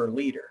 kilogram per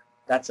liter.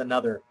 That's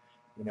another,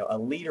 you know, a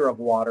liter of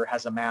water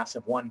has a mass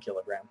of 1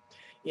 kilogram.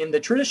 In the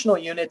traditional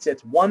units,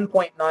 it's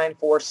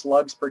 1.94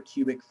 slugs per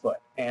cubic foot,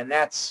 and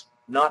that's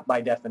not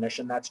by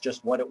definition. That's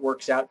just what it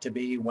works out to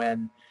be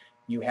when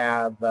you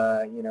have,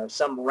 you know,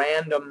 some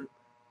random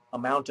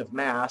amount of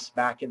mass.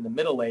 Back in the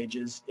Middle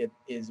Ages, it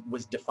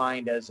was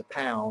defined as a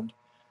pound.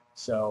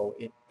 So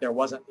there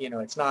wasn't, you know,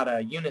 it's not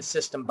a unit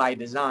system by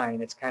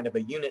design. It's kind of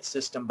a unit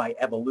system by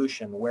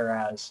evolution,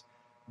 whereas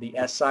the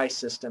SI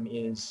system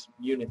is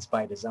units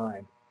by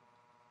design.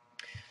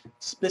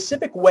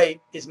 Specific weight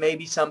is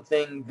maybe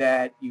something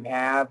that you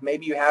have,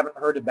 maybe you haven't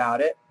heard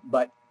about it,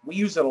 but we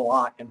use it a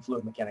lot in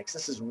fluid mechanics.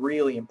 This is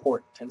really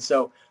important. And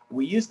so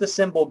we use the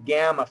symbol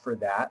gamma for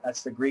that.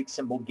 That's the Greek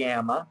symbol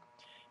gamma.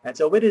 And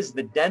so it is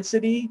the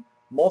density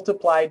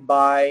multiplied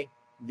by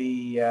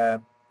the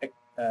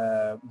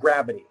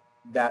gravity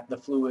that the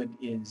fluid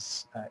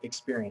is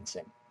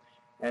experiencing.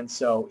 And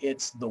so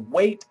it's the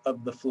weight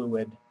of the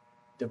fluid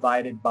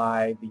divided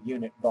by the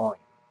unit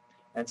volume.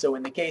 And so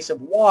in the case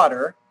of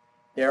water,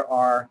 there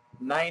are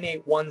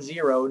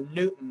 9810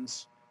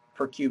 newtons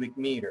per cubic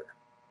meter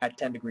at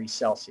 10 degrees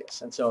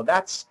Celsius. And so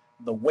that's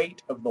the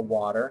weight of the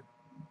water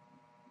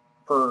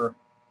per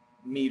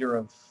meter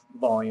of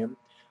volume,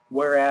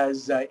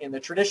 whereas in the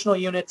traditional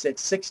units,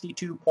 it's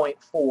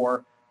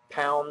 62.4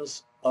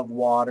 pounds of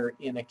water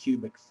in a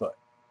cubic foot.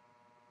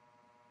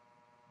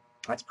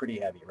 That's pretty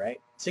heavy,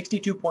 right?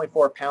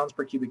 62.4 pounds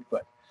per cubic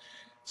foot.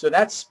 So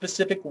that's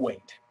specific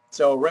weight.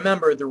 So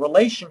remember, the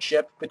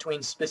relationship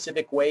between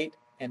specific weight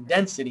and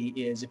density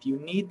is, if you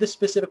need the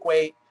specific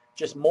weight,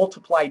 just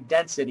multiply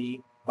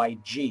density by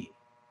G.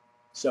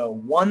 So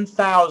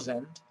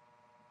 1,000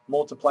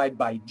 multiplied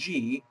by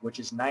G, which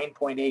is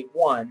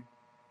 9.81,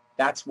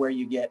 that's where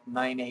you get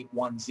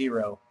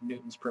 9810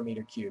 newtons per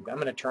meter cubed. I'm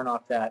going to turn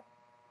off that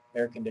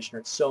air conditioner.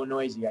 It's so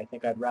noisy, I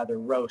think I'd rather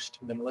roast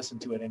than listen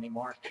to it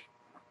anymore.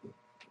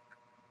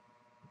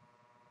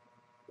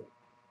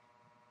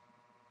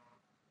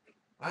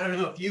 I don't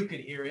know if you could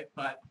hear it,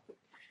 but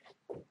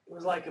it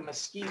was like a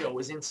mosquito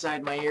was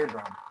inside my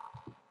eardrum.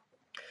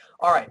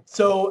 All right,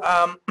 so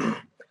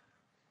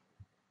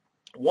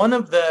one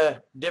of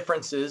the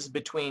differences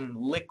between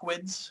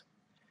liquids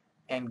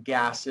and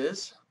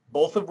gases,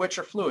 both of which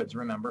are fluids,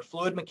 remember,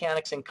 fluid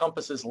mechanics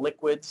encompasses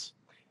liquids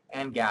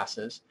and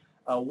gases.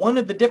 One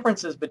of the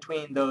differences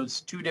between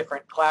those two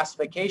different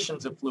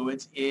classifications of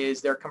fluids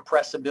is their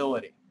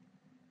compressibility.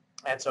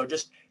 And so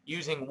just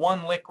using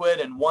one liquid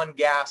and one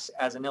gas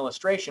as an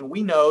illustration,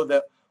 we know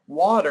that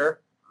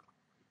water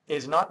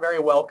is not very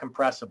well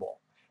compressible.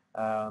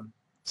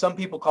 Some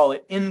people call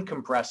it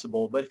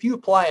incompressible, but if you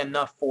apply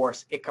enough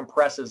force, it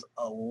compresses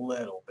a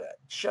little bit,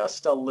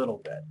 just a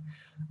little bit.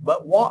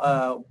 But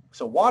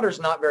so water is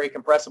not very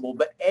compressible,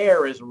 but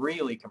air is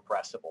really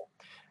compressible.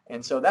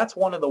 And so that's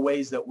one of the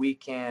ways that we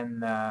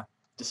can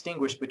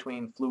distinguish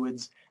between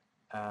fluids.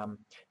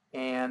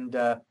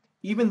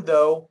 Even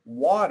though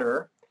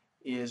water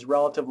is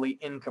relatively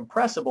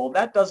incompressible,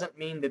 that doesn't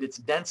mean that its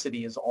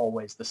density is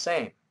always the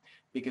same,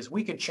 because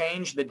we could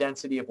change the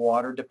density of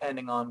water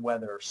depending on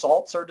whether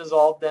salts are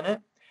dissolved in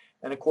it.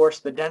 And of course,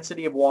 the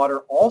density of water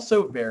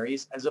also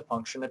varies as a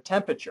function of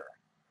temperature.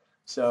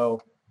 So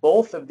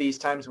both of these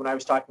times when I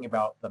was talking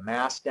about the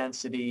mass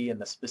density and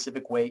the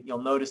specific weight,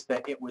 you'll notice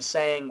that it was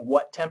saying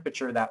what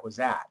temperature that was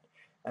at.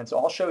 And so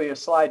I'll show you a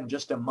slide in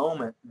just a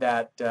moment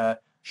that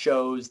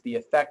shows the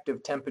effect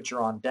of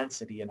temperature on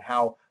density and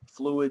how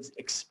fluids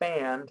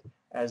expand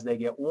as they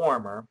get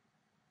warmer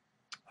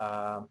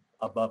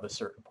above a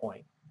certain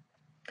point.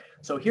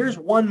 So here's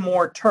one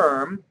more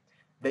term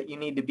that you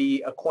need to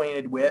be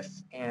acquainted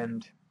with,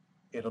 and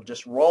it'll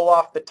just roll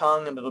off the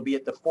tongue and it'll be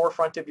at the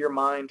forefront of your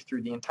mind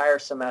through the entire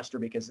semester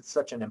because it's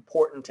such an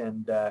important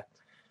and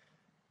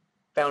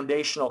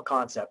foundational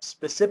concept.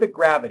 Specific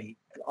gravity,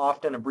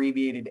 often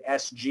abbreviated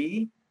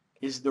SG,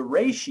 is the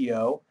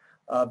ratio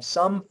of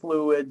some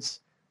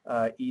fluids,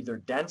 either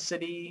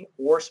density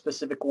or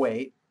specific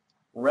weight,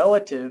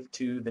 relative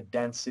to the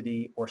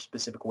density or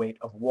specific weight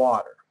of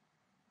water.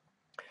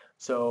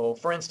 So,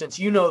 for instance,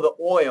 you know the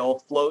oil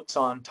floats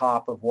on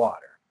top of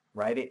water,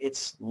 right?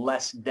 It's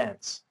less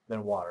dense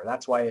than water.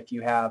 That's why if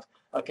you have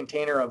a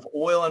container of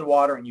oil and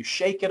water and you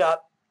shake it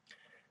up,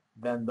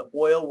 then the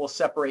oil will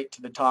separate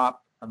to the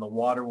top and the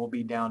water will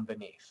be down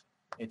beneath.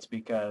 It's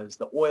because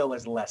the oil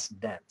is less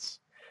dense.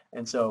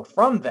 And so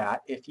from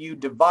that, if you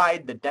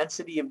divide the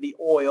density of the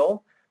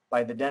oil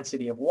by the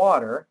density of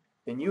water,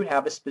 then you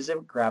have a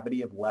specific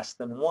gravity of less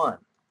than 1.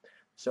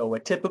 So a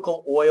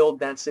typical oil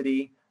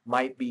density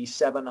might be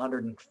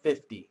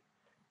 750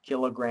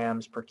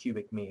 kilograms per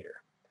cubic meter.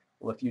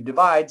 Well, if you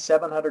divide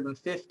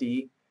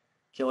 750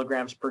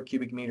 kilograms per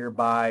cubic meter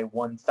by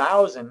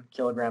 1,000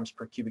 kilograms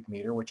per cubic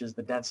meter, which is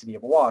the density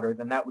of water,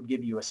 then that would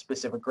give you a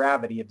specific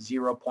gravity of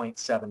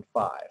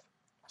 0.75.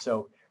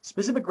 So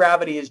specific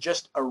gravity is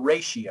just a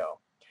ratio.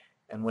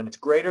 And when it's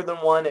greater than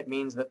 1, it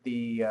means that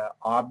the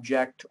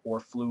object or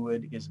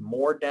fluid is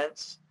more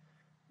dense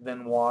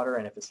than water.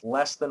 And if it's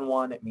less than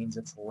 1, it means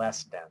it's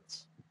less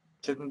dense.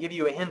 So it can give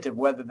you a hint of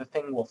whether the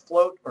thing will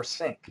float or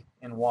sink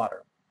in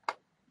water.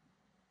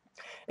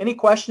 Any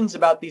questions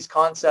about these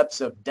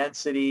concepts of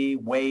density,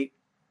 weight,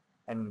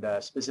 and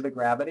specific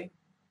gravity?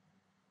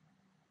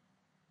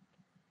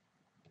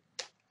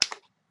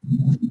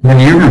 Can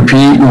you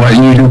repeat what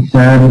you just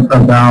said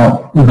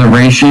about the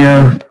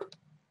ratio?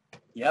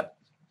 Yep.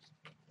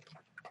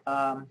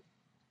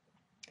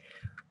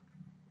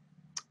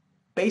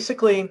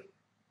 Basically,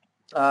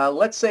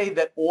 let's say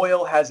that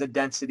oil has a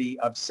density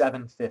of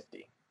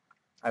 750.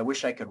 I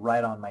wish I could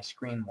write on my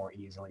screen more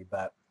easily,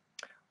 but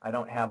I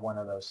don't have one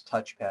of those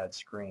touchpad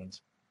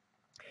screens.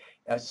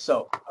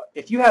 So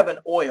if you have an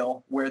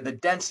oil where the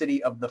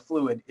density of the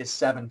fluid is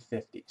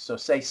 750, so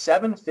say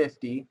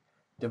 750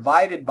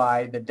 divided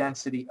by the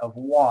density of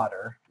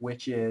water,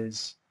 which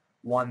is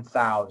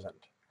 1,000.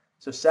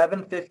 So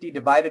 750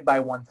 divided by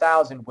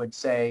 1,000 would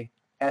say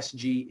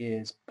SG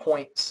is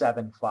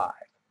 0.75.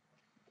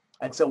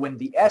 And so when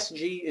the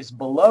SG is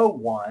below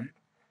 1,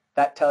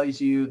 that tells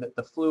you that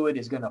the fluid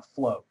is going to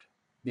float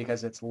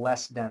because it's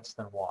less dense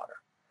than water.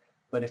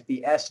 But if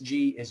the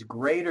SG is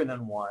greater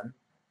than 1,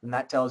 then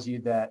that tells you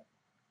that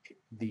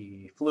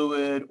the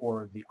fluid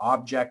or the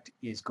object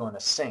is going to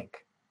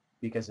sink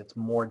because it's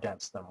more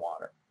dense than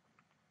water.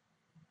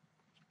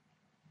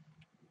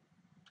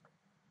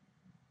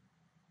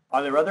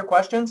 Are there other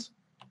questions?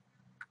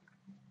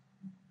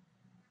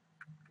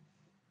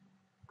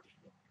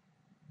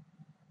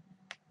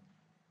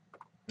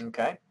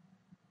 Okay.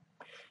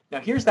 Now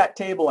here's that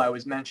table I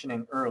was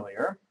mentioning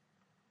earlier.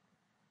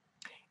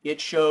 It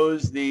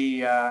shows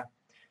the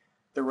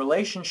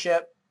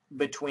relationship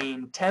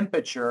between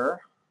temperature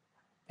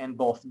and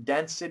both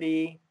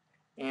density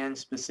and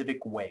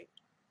specific weight.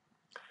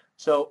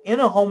 So in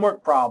a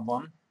homework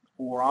problem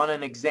or on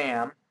an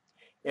exam,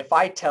 if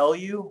I tell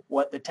you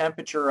what the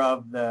temperature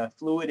of the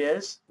fluid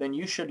is, then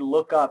you should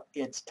look up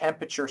its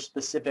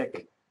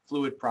temperature-specific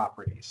fluid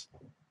properties.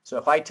 So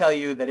if I tell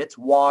you that it's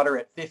water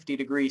at 50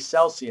 degrees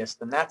Celsius,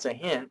 then that's a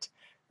hint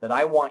that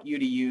I want you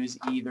to use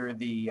either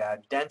the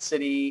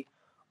density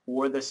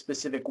or the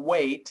specific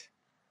weight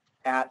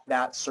at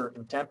that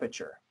certain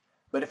temperature.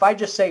 But if I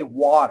just say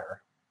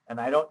water and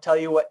I don't tell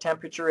you what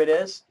temperature it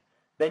is,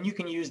 then you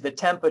can use the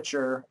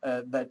temperature,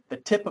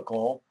 the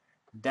typical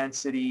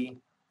density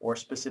or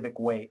specific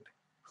weight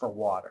for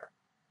water.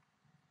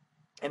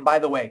 And by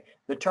the way,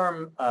 the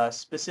term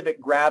specific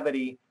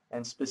gravity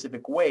and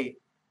specific weight,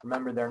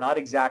 remember they're not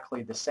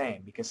exactly the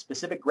same because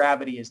specific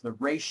gravity is the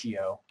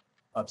ratio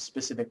of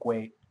specific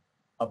weight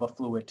of a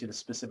fluid to the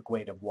specific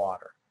weight of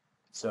water.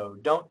 So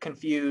don't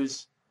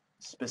confuse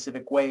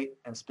specific weight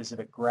and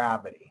specific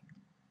gravity.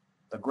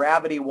 The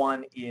gravity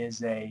one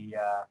is a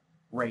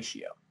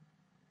ratio.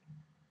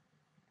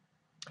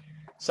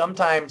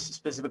 Sometimes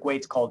specific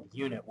weight's called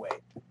unit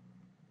weight.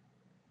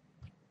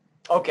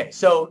 Okay,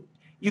 so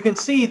you can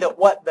see that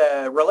what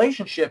the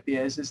relationship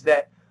is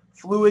that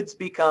fluids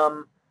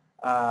become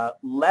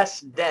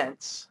less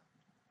dense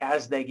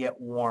as they get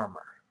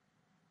warmer.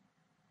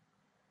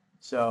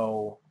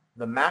 So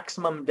the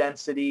maximum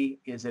density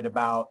is at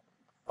about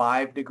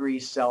 5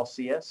 degrees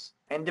Celsius.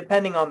 And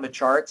depending on the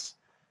charts,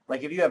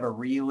 like if you have a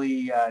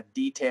really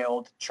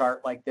detailed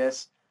chart like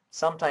this,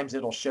 sometimes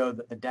it'll show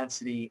that the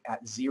density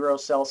at 0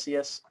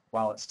 Celsius,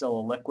 while it's still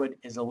a liquid,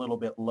 is a little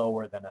bit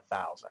lower than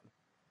 1,000.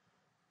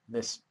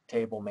 This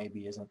table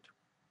maybe isn't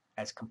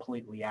as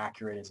completely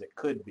accurate as it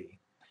could be.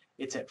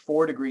 it's at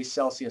 4 degrees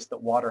Celsius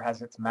that water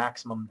has its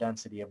maximum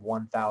density of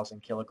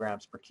 1,000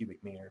 kilograms per cubic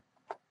meter.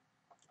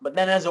 But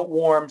then as it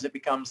warms, it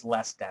becomes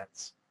less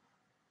dense.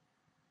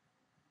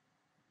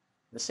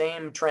 The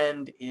same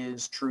trend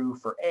is true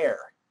for air,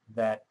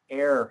 that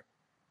air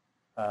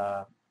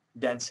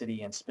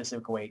density and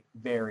specific weight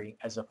vary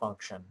as a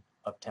function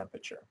of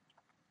temperature.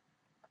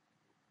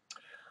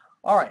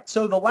 All right,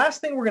 so the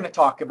last thing we're going to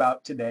talk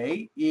about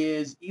today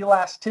is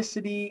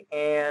elasticity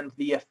and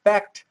the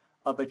effect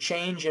of a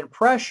change in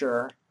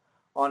pressure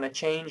on a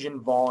change in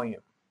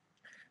volume.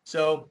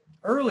 So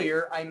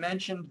earlier I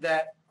mentioned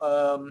that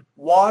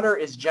water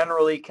is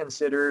generally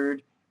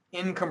considered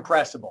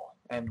incompressible,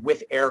 and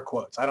with air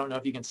quotes. I don't know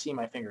if you can see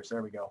my fingers.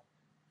 There we go.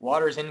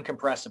 Water is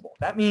incompressible.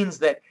 That means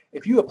that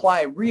if you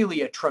apply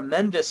really a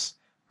tremendous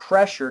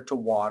pressure to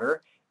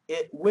water,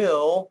 it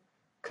will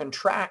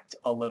contract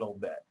a little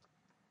bit.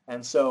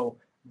 And so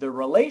the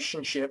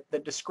relationship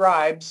that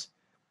describes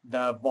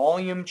the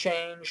volume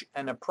change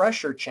and a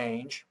pressure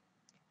change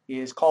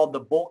is called the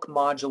bulk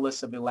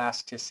modulus of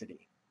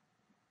elasticity.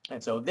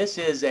 And so this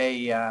is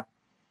a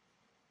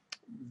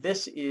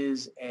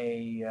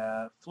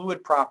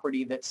fluid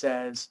property that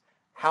says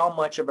how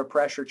much of a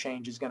pressure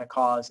change is going to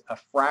cause a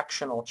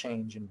fractional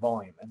change in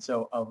volume. And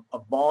so a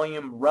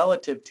volume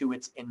relative to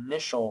its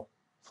initial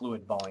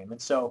fluid volume.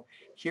 And so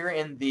here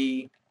in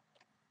the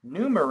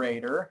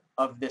numerator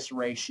of this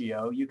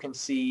ratio, you can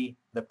see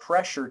the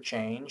pressure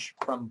change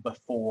from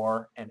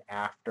before and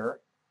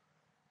after.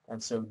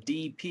 And so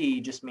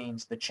dP just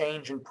means the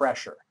change in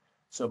pressure.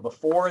 So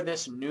before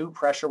this new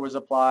pressure was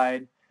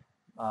applied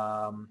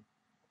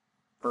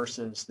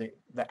versus the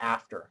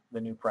after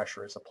the new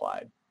pressure is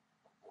applied.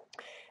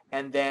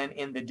 And then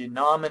in the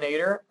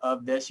denominator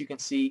of this, you can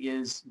see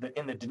is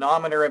in the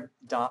denominator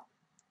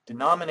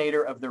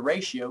of the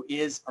ratio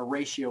is a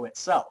ratio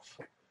itself,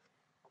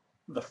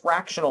 the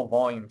fractional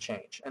volume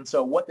change. And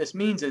so what this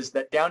means is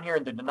that down here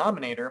in the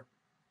denominator,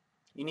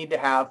 you need to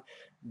have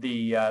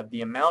the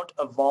amount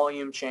of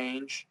volume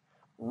change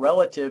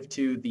relative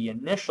to the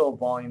initial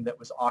volume that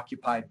was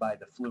occupied by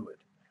the fluid.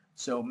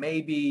 So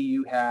maybe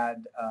you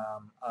had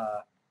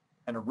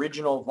an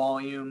original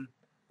volume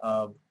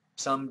of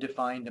some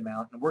defined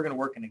amount, and we're going to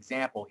work an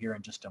example here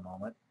in just a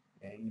moment.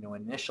 Okay,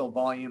 initial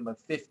volume of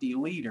 50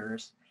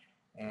 liters,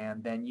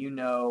 and then you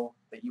know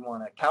that you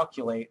want to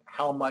calculate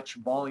how much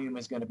volume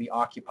is going to be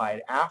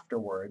occupied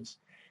afterwards.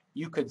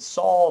 You could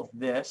solve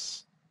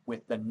this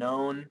with the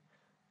known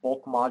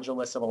bulk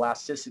modulus of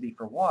elasticity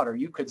for water.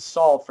 You could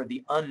solve for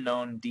the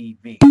unknown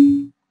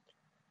dV.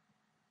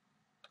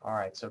 All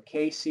right, so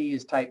KC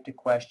is typed a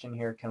question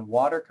here. Can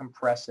water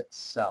compress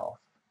itself?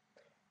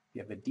 If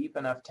you have a deep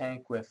enough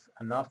tank with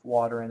enough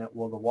water in it,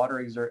 will the water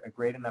exert a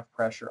great enough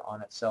pressure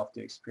on itself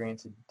to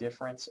experience a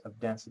difference of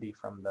density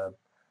from the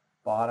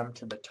bottom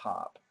to the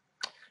top?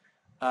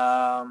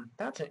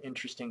 That's an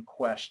interesting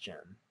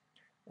question.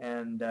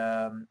 And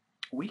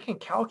we can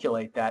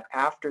calculate that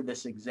after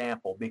this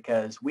example,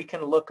 because we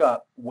can look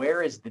up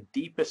where is the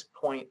deepest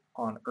point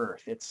on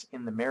Earth. It's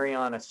in the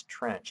Marianas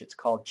Trench. It's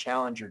called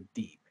Challenger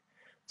Deep.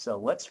 So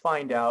let's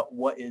find out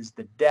what is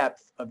the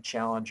depth of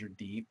Challenger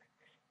Deep,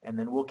 and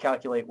then we'll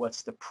calculate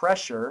what's the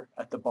pressure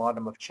at the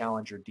bottom of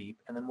Challenger Deep,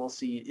 and then we'll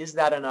see, is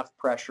that enough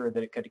pressure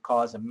that it could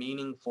cause a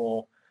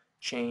meaningful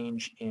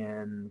change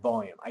in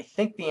volume? I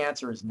think the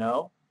answer is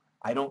no.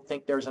 I don't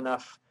think there's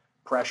enough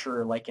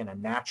pressure like in a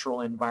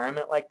natural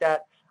environment like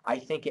that. I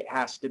think it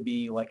has to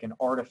be like an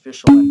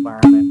artificial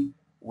environment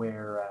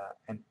where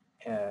an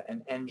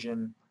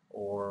engine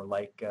or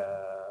like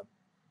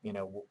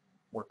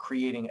we're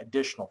creating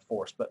additional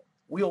force, but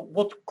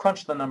we'll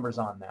crunch the numbers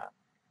on that.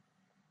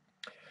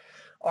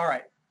 All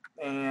right,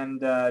 and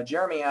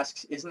Jeremy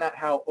asks, isn't that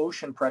how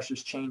ocean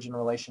pressures change in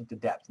relation to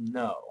depth?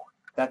 No,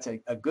 that's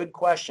a good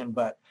question,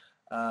 but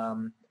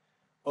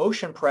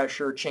ocean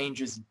pressure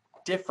changes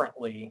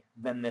differently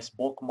than this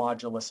bulk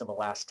modulus of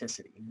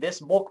elasticity.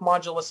 This bulk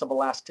modulus of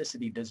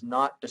elasticity does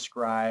not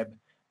describe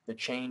the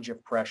change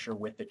of pressure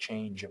with the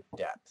change of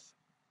depth.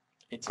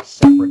 It's a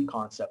separate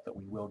concept that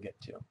we will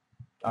get to.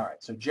 All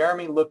right, so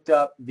Jeremy looked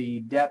up the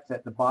depth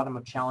at the bottom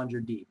of Challenger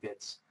Deep.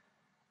 It's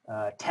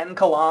 10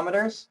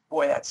 kilometers.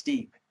 Boy, that's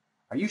deep.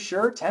 Are you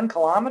sure? 10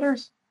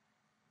 kilometers?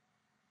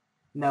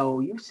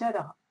 No, you said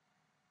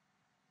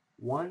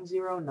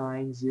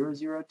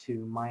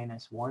 109,002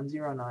 minus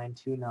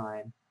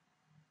 10929.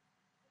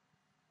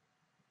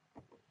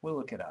 We'll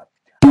look it up.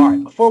 All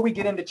right, before we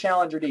get into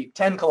Challenger Deep,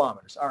 10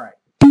 kilometers. All right,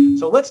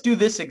 so let's do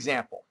this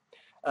example.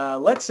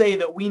 Let's say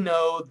that we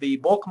know the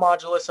bulk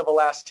modulus of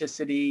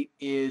elasticity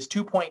is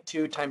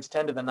 2.2 times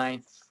 10 to the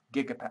 9th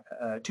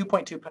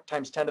 2.2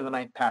 times 10 to the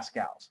 9th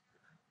pascals.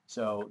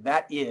 So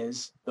that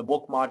is the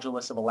bulk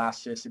modulus of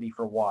elasticity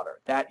for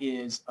water. That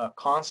is a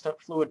constant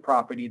fluid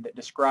property that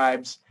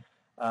describes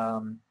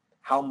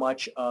how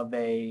much of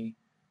a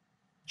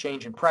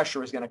change in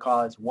pressure is going to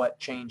cause what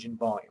change in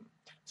volume.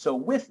 So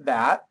with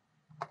that,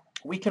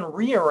 we can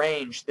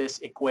rearrange this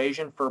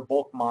equation for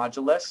bulk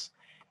modulus.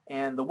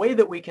 And the way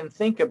that we can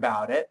think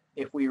about it,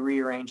 if we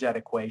rearrange that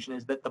equation,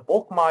 is that the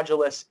bulk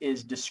modulus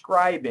is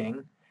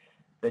describing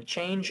the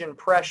change in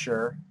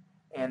pressure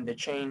and the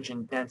change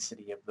in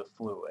density of the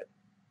fluid.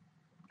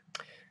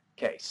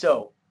 Okay,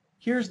 so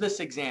here's this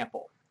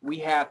example. We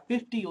have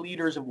 50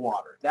 liters of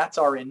water. That's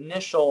our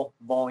initial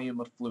volume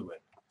of fluid.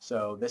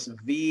 So this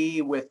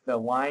V with the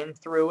line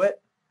through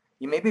it,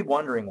 you may be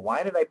wondering,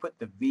 why did I put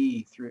the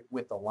V through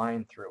with the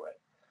line through it?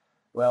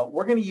 Well,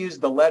 we're going to use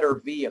the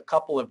letter V a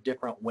couple of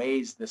different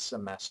ways this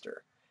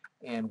semester.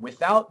 And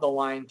without the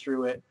line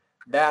through it,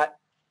 that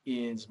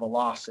is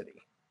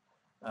velocity.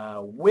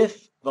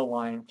 With the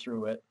line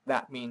through it,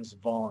 that means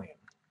volume.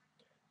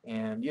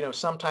 And,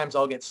 sometimes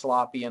I'll get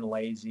sloppy and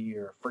lazy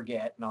or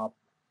forget, and I'll,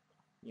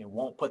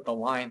 won't put the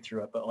line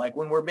through it. But like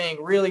when we're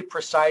being really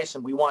precise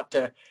and we want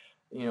to,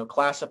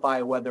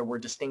 classify whether we're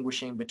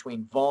distinguishing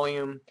between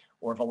volume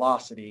or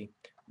velocity,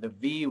 the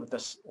V with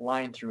the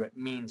line through it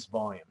means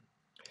volume.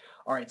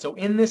 All right, so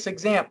in this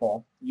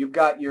example, you've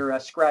got your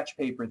scratch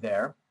paper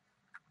there.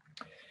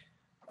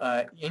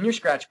 In your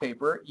scratch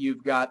paper,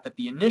 you've got that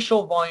the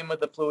initial volume of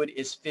the fluid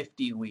is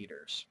 50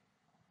 liters.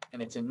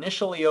 And it's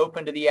initially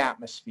open to the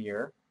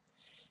atmosphere.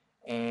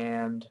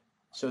 And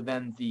so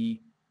then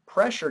the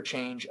pressure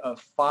change of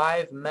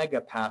 5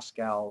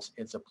 megapascals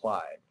is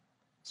applied.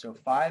 So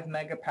 5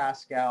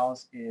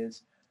 megapascals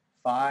is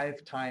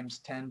 5 times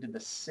 10 to the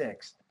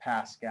 6th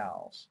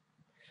pascals.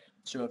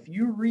 So if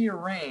you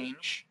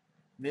rearrange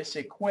this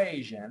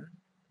equation,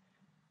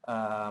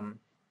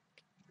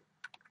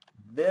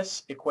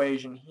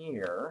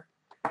 here,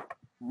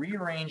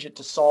 rearrange it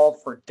to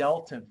solve for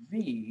delta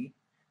V,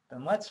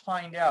 then let's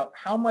find out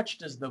how much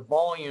does the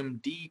volume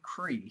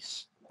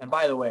decrease. And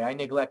by the way, I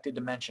neglected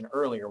to mention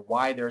earlier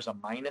why there's a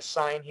minus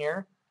sign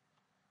here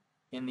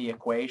in the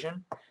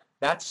equation.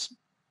 That's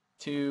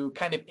to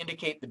kind of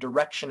indicate the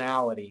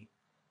directionality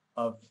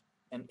of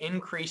an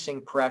increasing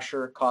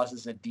pressure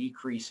causes a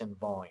decrease in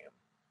volume.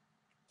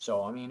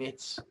 So, I mean,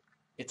 it's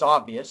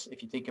obvious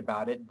if you think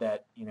about it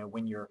that,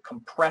 when you're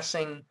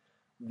compressing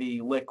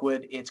the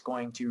liquid, it's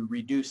going to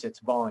reduce its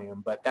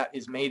volume, but that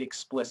is made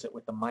explicit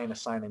with the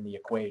minus sign in the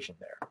equation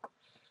there.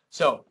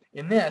 So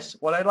in this,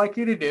 what I'd like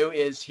you to do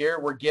is here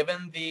we're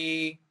given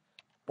the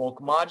bulk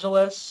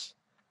modulus,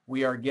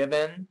 we are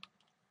given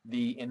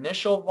the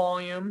initial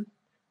volume,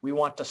 we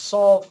want to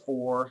solve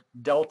for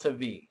delta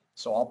V.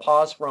 So I'll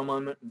pause for a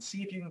moment and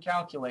see if you can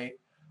calculate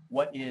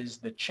what is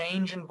the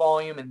change in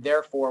volume and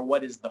therefore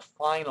what is the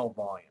final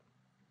volume.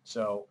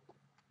 So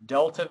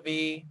delta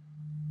V,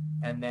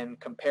 and then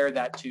compare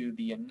that to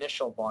the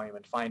initial volume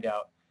and find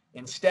out,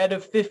 instead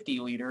of 50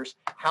 liters,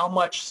 how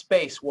much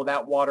space will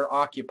that water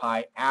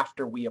occupy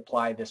after we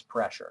apply this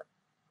pressure?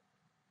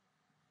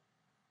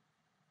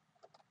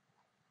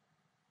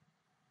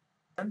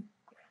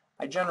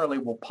 I generally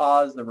will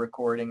pause the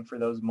recording for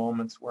those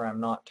moments where I'm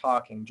not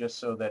talking, just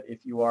so that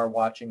if you are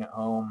watching at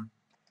home,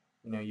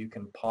 you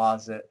can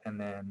pause it, and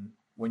then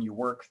when you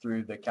work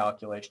through the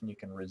calculation, you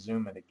can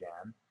resume it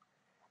again.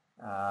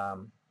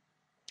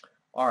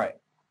 All right,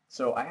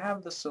 so I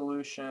have the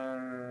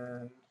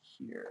solution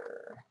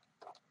here.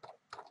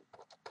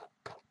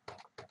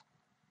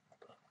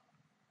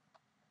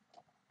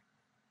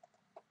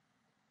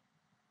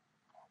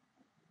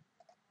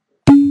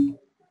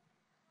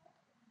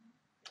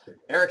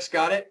 Eric's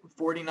got it,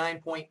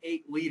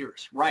 49.8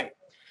 liters, right.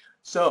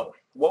 So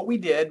what we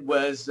did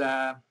was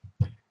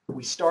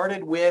we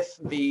started with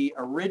the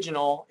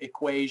original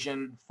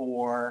equation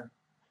for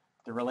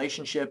the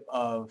relationship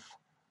of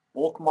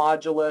bulk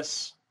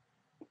modulus,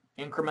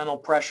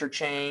 incremental pressure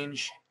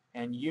change,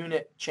 and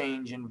unit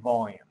change in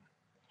volume,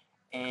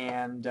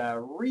 and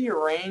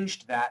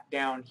rearranged that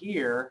down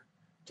here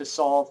to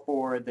solve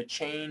for the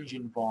change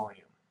in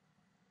volume.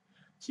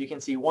 So you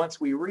can see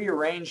once we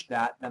rearranged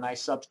that, then I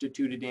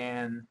substituted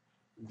in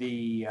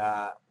the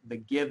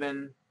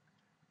given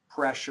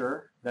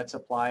pressure that's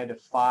applied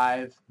of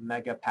 5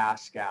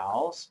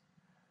 megapascals,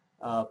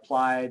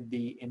 applied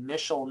the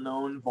initial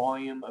known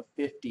volume of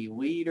 50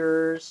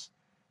 liters,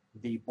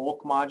 the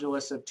bulk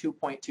modulus of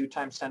 2.2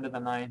 times 10 to the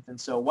 9th. And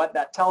so what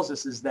that tells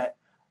us is that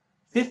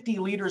 50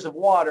 liters of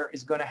water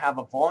is going to have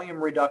a volume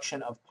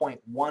reduction of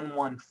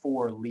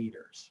 0.114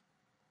 liters.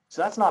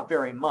 So that's not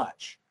very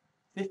much.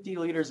 50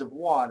 liters of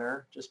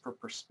water, just for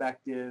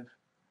perspective,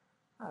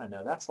 I don't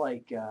know, that's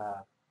like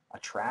a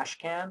trash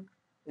can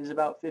is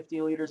about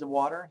 50 liters of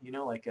water,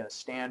 like a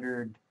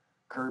standard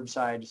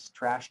curbside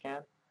trash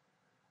can.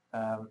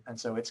 And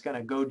so it's going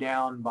to go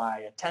down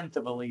by 1/10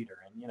 of a liter.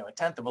 And,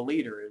 1/10 of a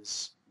liter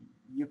is,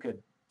 you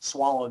could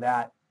swallow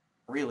that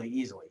really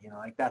easily.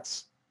 Like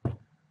that's,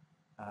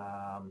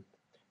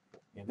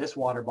 this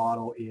water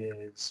bottle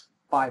is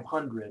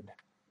 500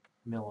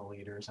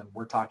 milliliters, and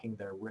we're talking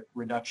the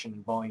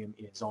reduction volume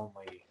is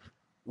only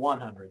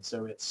 100.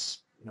 So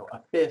it's,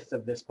 1/5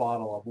 of this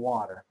bottle of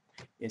water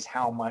is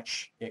how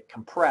much it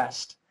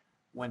compressed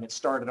when it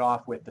started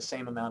off with the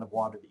same amount of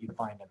water that you'd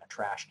find in a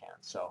trash can.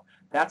 So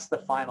that's the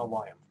final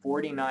volume,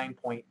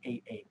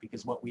 49.88,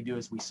 because what we do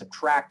is we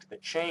subtract the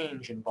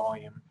change in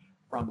volume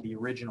from the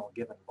original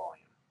given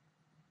volume.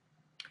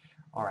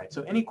 All right,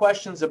 so any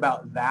questions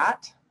about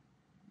that?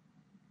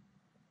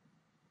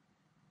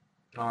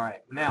 All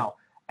right, now,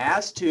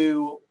 as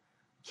to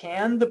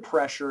can the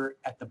pressure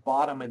at the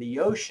bottom of the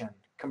ocean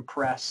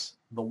compress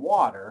the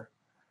water?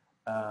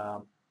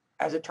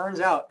 As it turns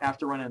out,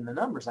 after running the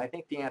numbers, I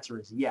think the answer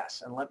is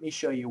yes. And let me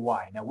show you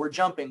why. Now, we're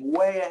jumping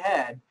way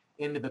ahead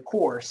into the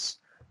course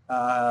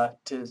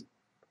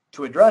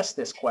to address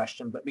this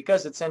question, but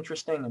because it's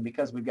interesting and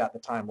because we've got the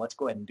time, let's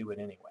go ahead and do it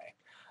anyway.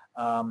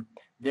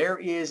 There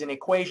is an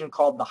equation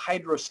called the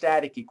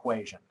hydrostatic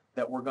equation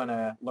that we're going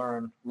to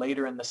learn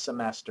later in the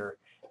semester.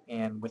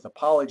 And with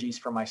apologies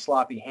for my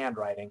sloppy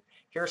handwriting,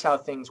 here's how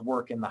things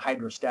work in the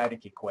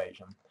hydrostatic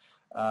equation.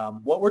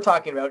 What we're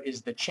talking about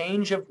is the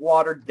change of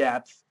water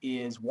depth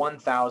is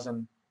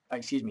 10,000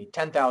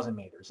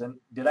 meters. And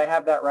did I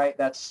have that right?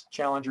 That's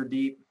Challenger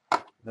deep.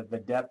 The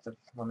depth of,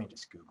 let me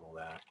just Google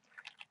that.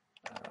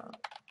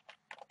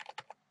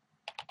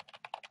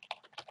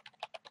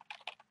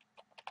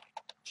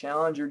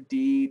 Challenger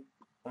deep,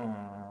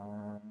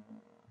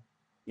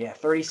 yeah,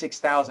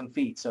 36,000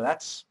 feet. So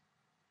that's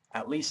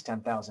at least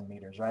 10,000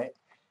 meters, right?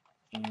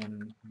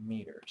 In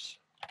meters.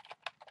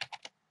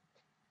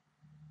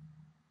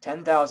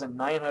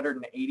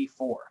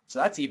 10,984. So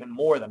that's even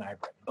more than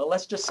I've written. But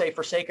let's just say,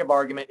 for sake of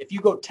argument, if you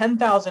go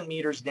 10,000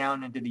 meters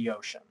down into the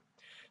ocean,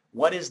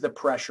 what is the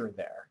pressure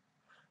there?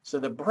 So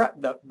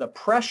the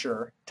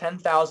pressure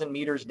 10,000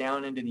 meters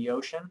down into the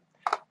ocean,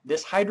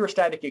 this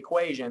hydrostatic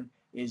equation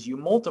is you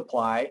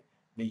multiply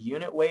the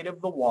unit weight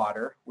of the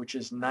water, which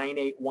is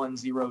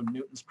 9810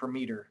 newtons per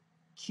meter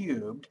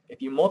cubed.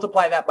 If you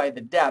multiply that by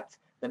the depth,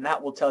 then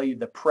that will tell you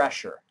the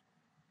pressure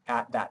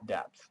at that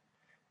depth.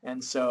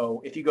 And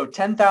so if you go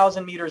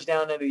 10,000 meters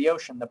down into the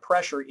ocean, the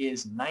pressure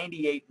is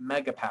 98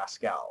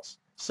 megapascals.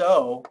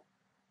 So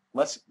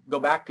let's go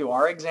back to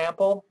our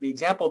example. The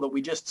example that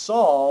we just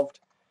solved,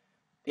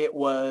 it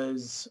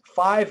was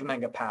 5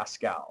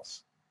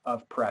 megapascals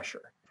of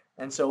pressure.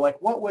 And so,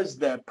 like, what was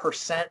the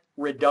percent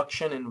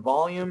reduction in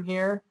volume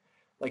here?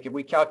 Like, if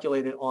we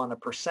calculate it on a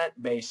percent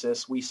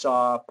basis, we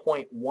saw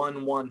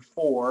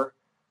 0.114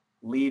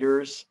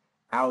 liters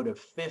out of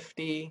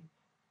 50.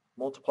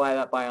 Multiply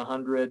that by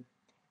 100.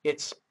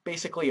 It's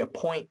basically a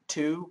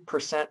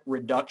 0.2%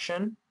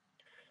 reduction.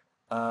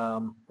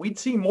 We'd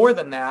see more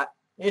than that.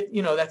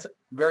 That's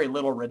very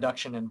little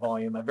reduction in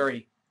volume, a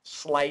very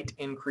slight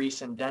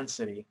increase in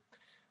density.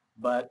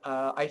 But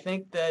I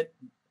think that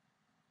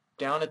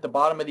down at the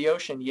bottom of the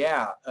ocean,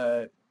 yeah,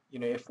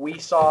 if we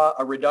saw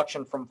a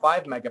reduction from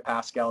 5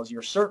 megapascals,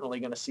 you're certainly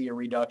going to see a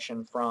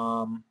reduction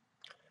from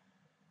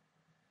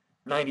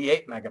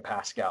 98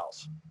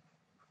 megapascals.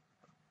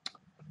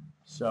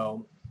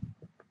 So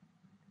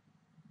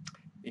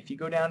if you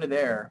go down to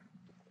there,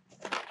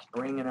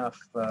 bring enough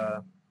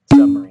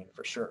submarine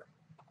for sure.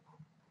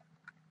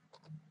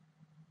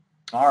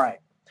 All right.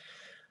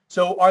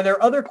 So are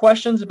there other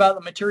questions about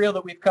the material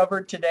that we've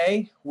covered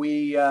today?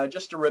 We,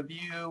 just to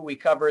review, we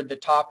covered the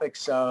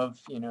topics of,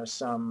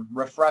 some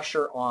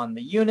refresher on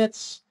the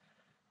units.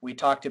 We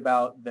talked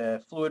about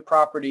the fluid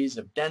properties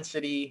of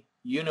density,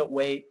 unit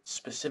weight,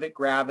 specific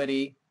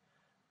gravity,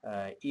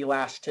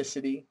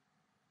 elasticity.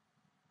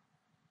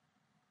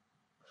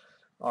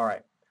 All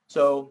right.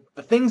 So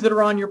the things that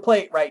are on your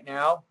plate right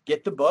now,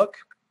 get the book,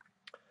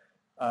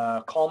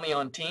 call me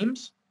on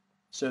Teams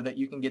so that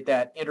you can get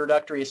that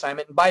introductory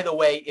assignment. And by the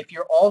way, if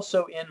you're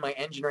also in my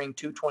Engineering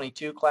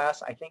 222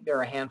 class, I think there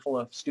are a handful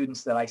of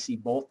students that I see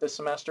both this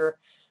semester.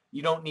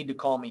 You don't need to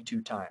call me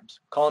 2 times.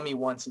 Call me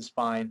once is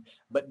fine,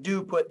 but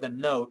do put the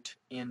note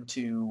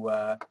into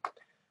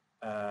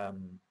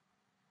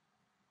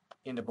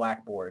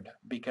Blackboard,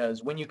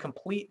 because when you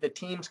complete the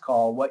Teams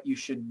call, what you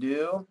should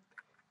do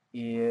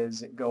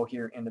is go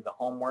here into the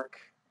homework.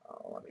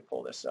 Let me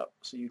pull this up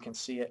so you can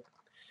see it.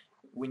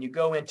 When you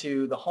go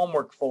into the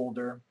homework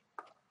folder,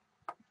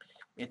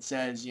 it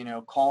says,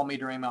 call me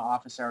during my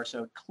office hours.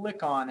 So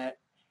click on it,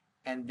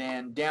 and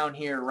then down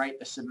here, write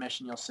the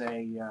submission. You'll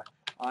say,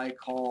 I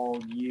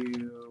called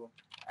you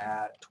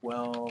at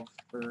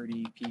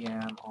 12:30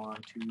 p.m. on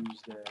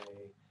Tuesday,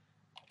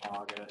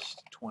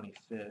 August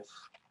 25th,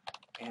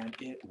 and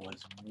it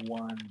was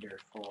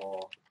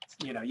wonderful.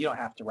 You don't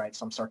have to write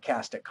some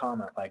sarcastic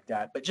comment like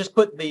that, but just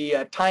put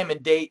the time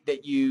and date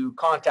that you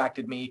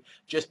contacted me,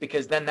 just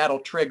because then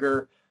that'll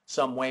trigger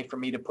some way for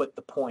me to put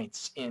the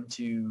points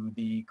into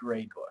the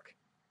grade book.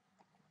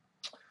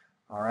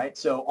 All right,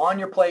 so on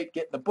your plate,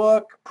 get the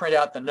book, print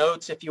out the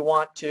notes if you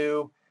want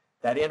to,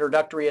 that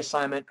introductory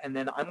assignment, and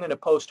then I'm going to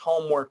post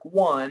homework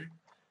 1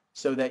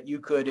 so that you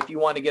could, if you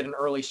want to get an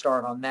early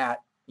start on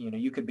that,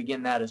 you could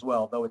begin that as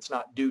well, though it's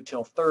not due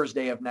till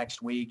Thursday of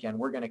next week, and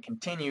we're going to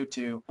continue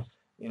to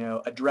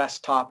address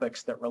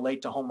topics that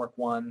relate to homework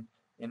 1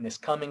 in this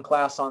coming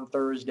class on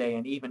Thursday,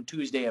 and even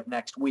Tuesday of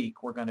next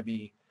week we're going to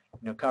be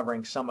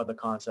covering some of the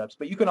concepts.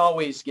 But you can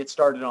always get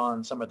started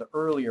on some of the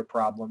earlier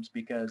problems,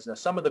 because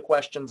some of the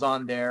questions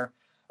on there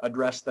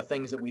address the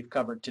things that we've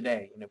covered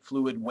today,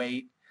 fluid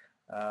weight,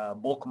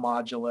 bulk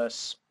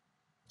modulus.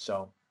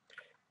 So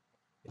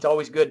it's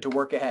always good to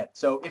work ahead.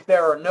 So if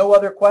there are no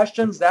other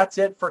questions, that's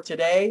it for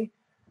today.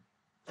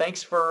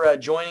 Thanks for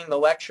joining the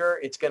lecture.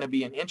 It's going to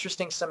be an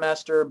interesting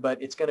semester,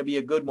 but it's going to be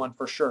a good one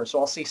for sure. So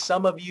I'll see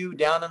some of you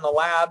down in the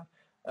lab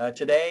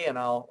today, and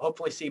I'll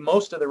hopefully see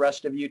most of the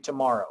rest of you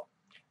tomorrow.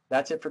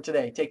 That's it for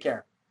today. Take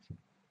care.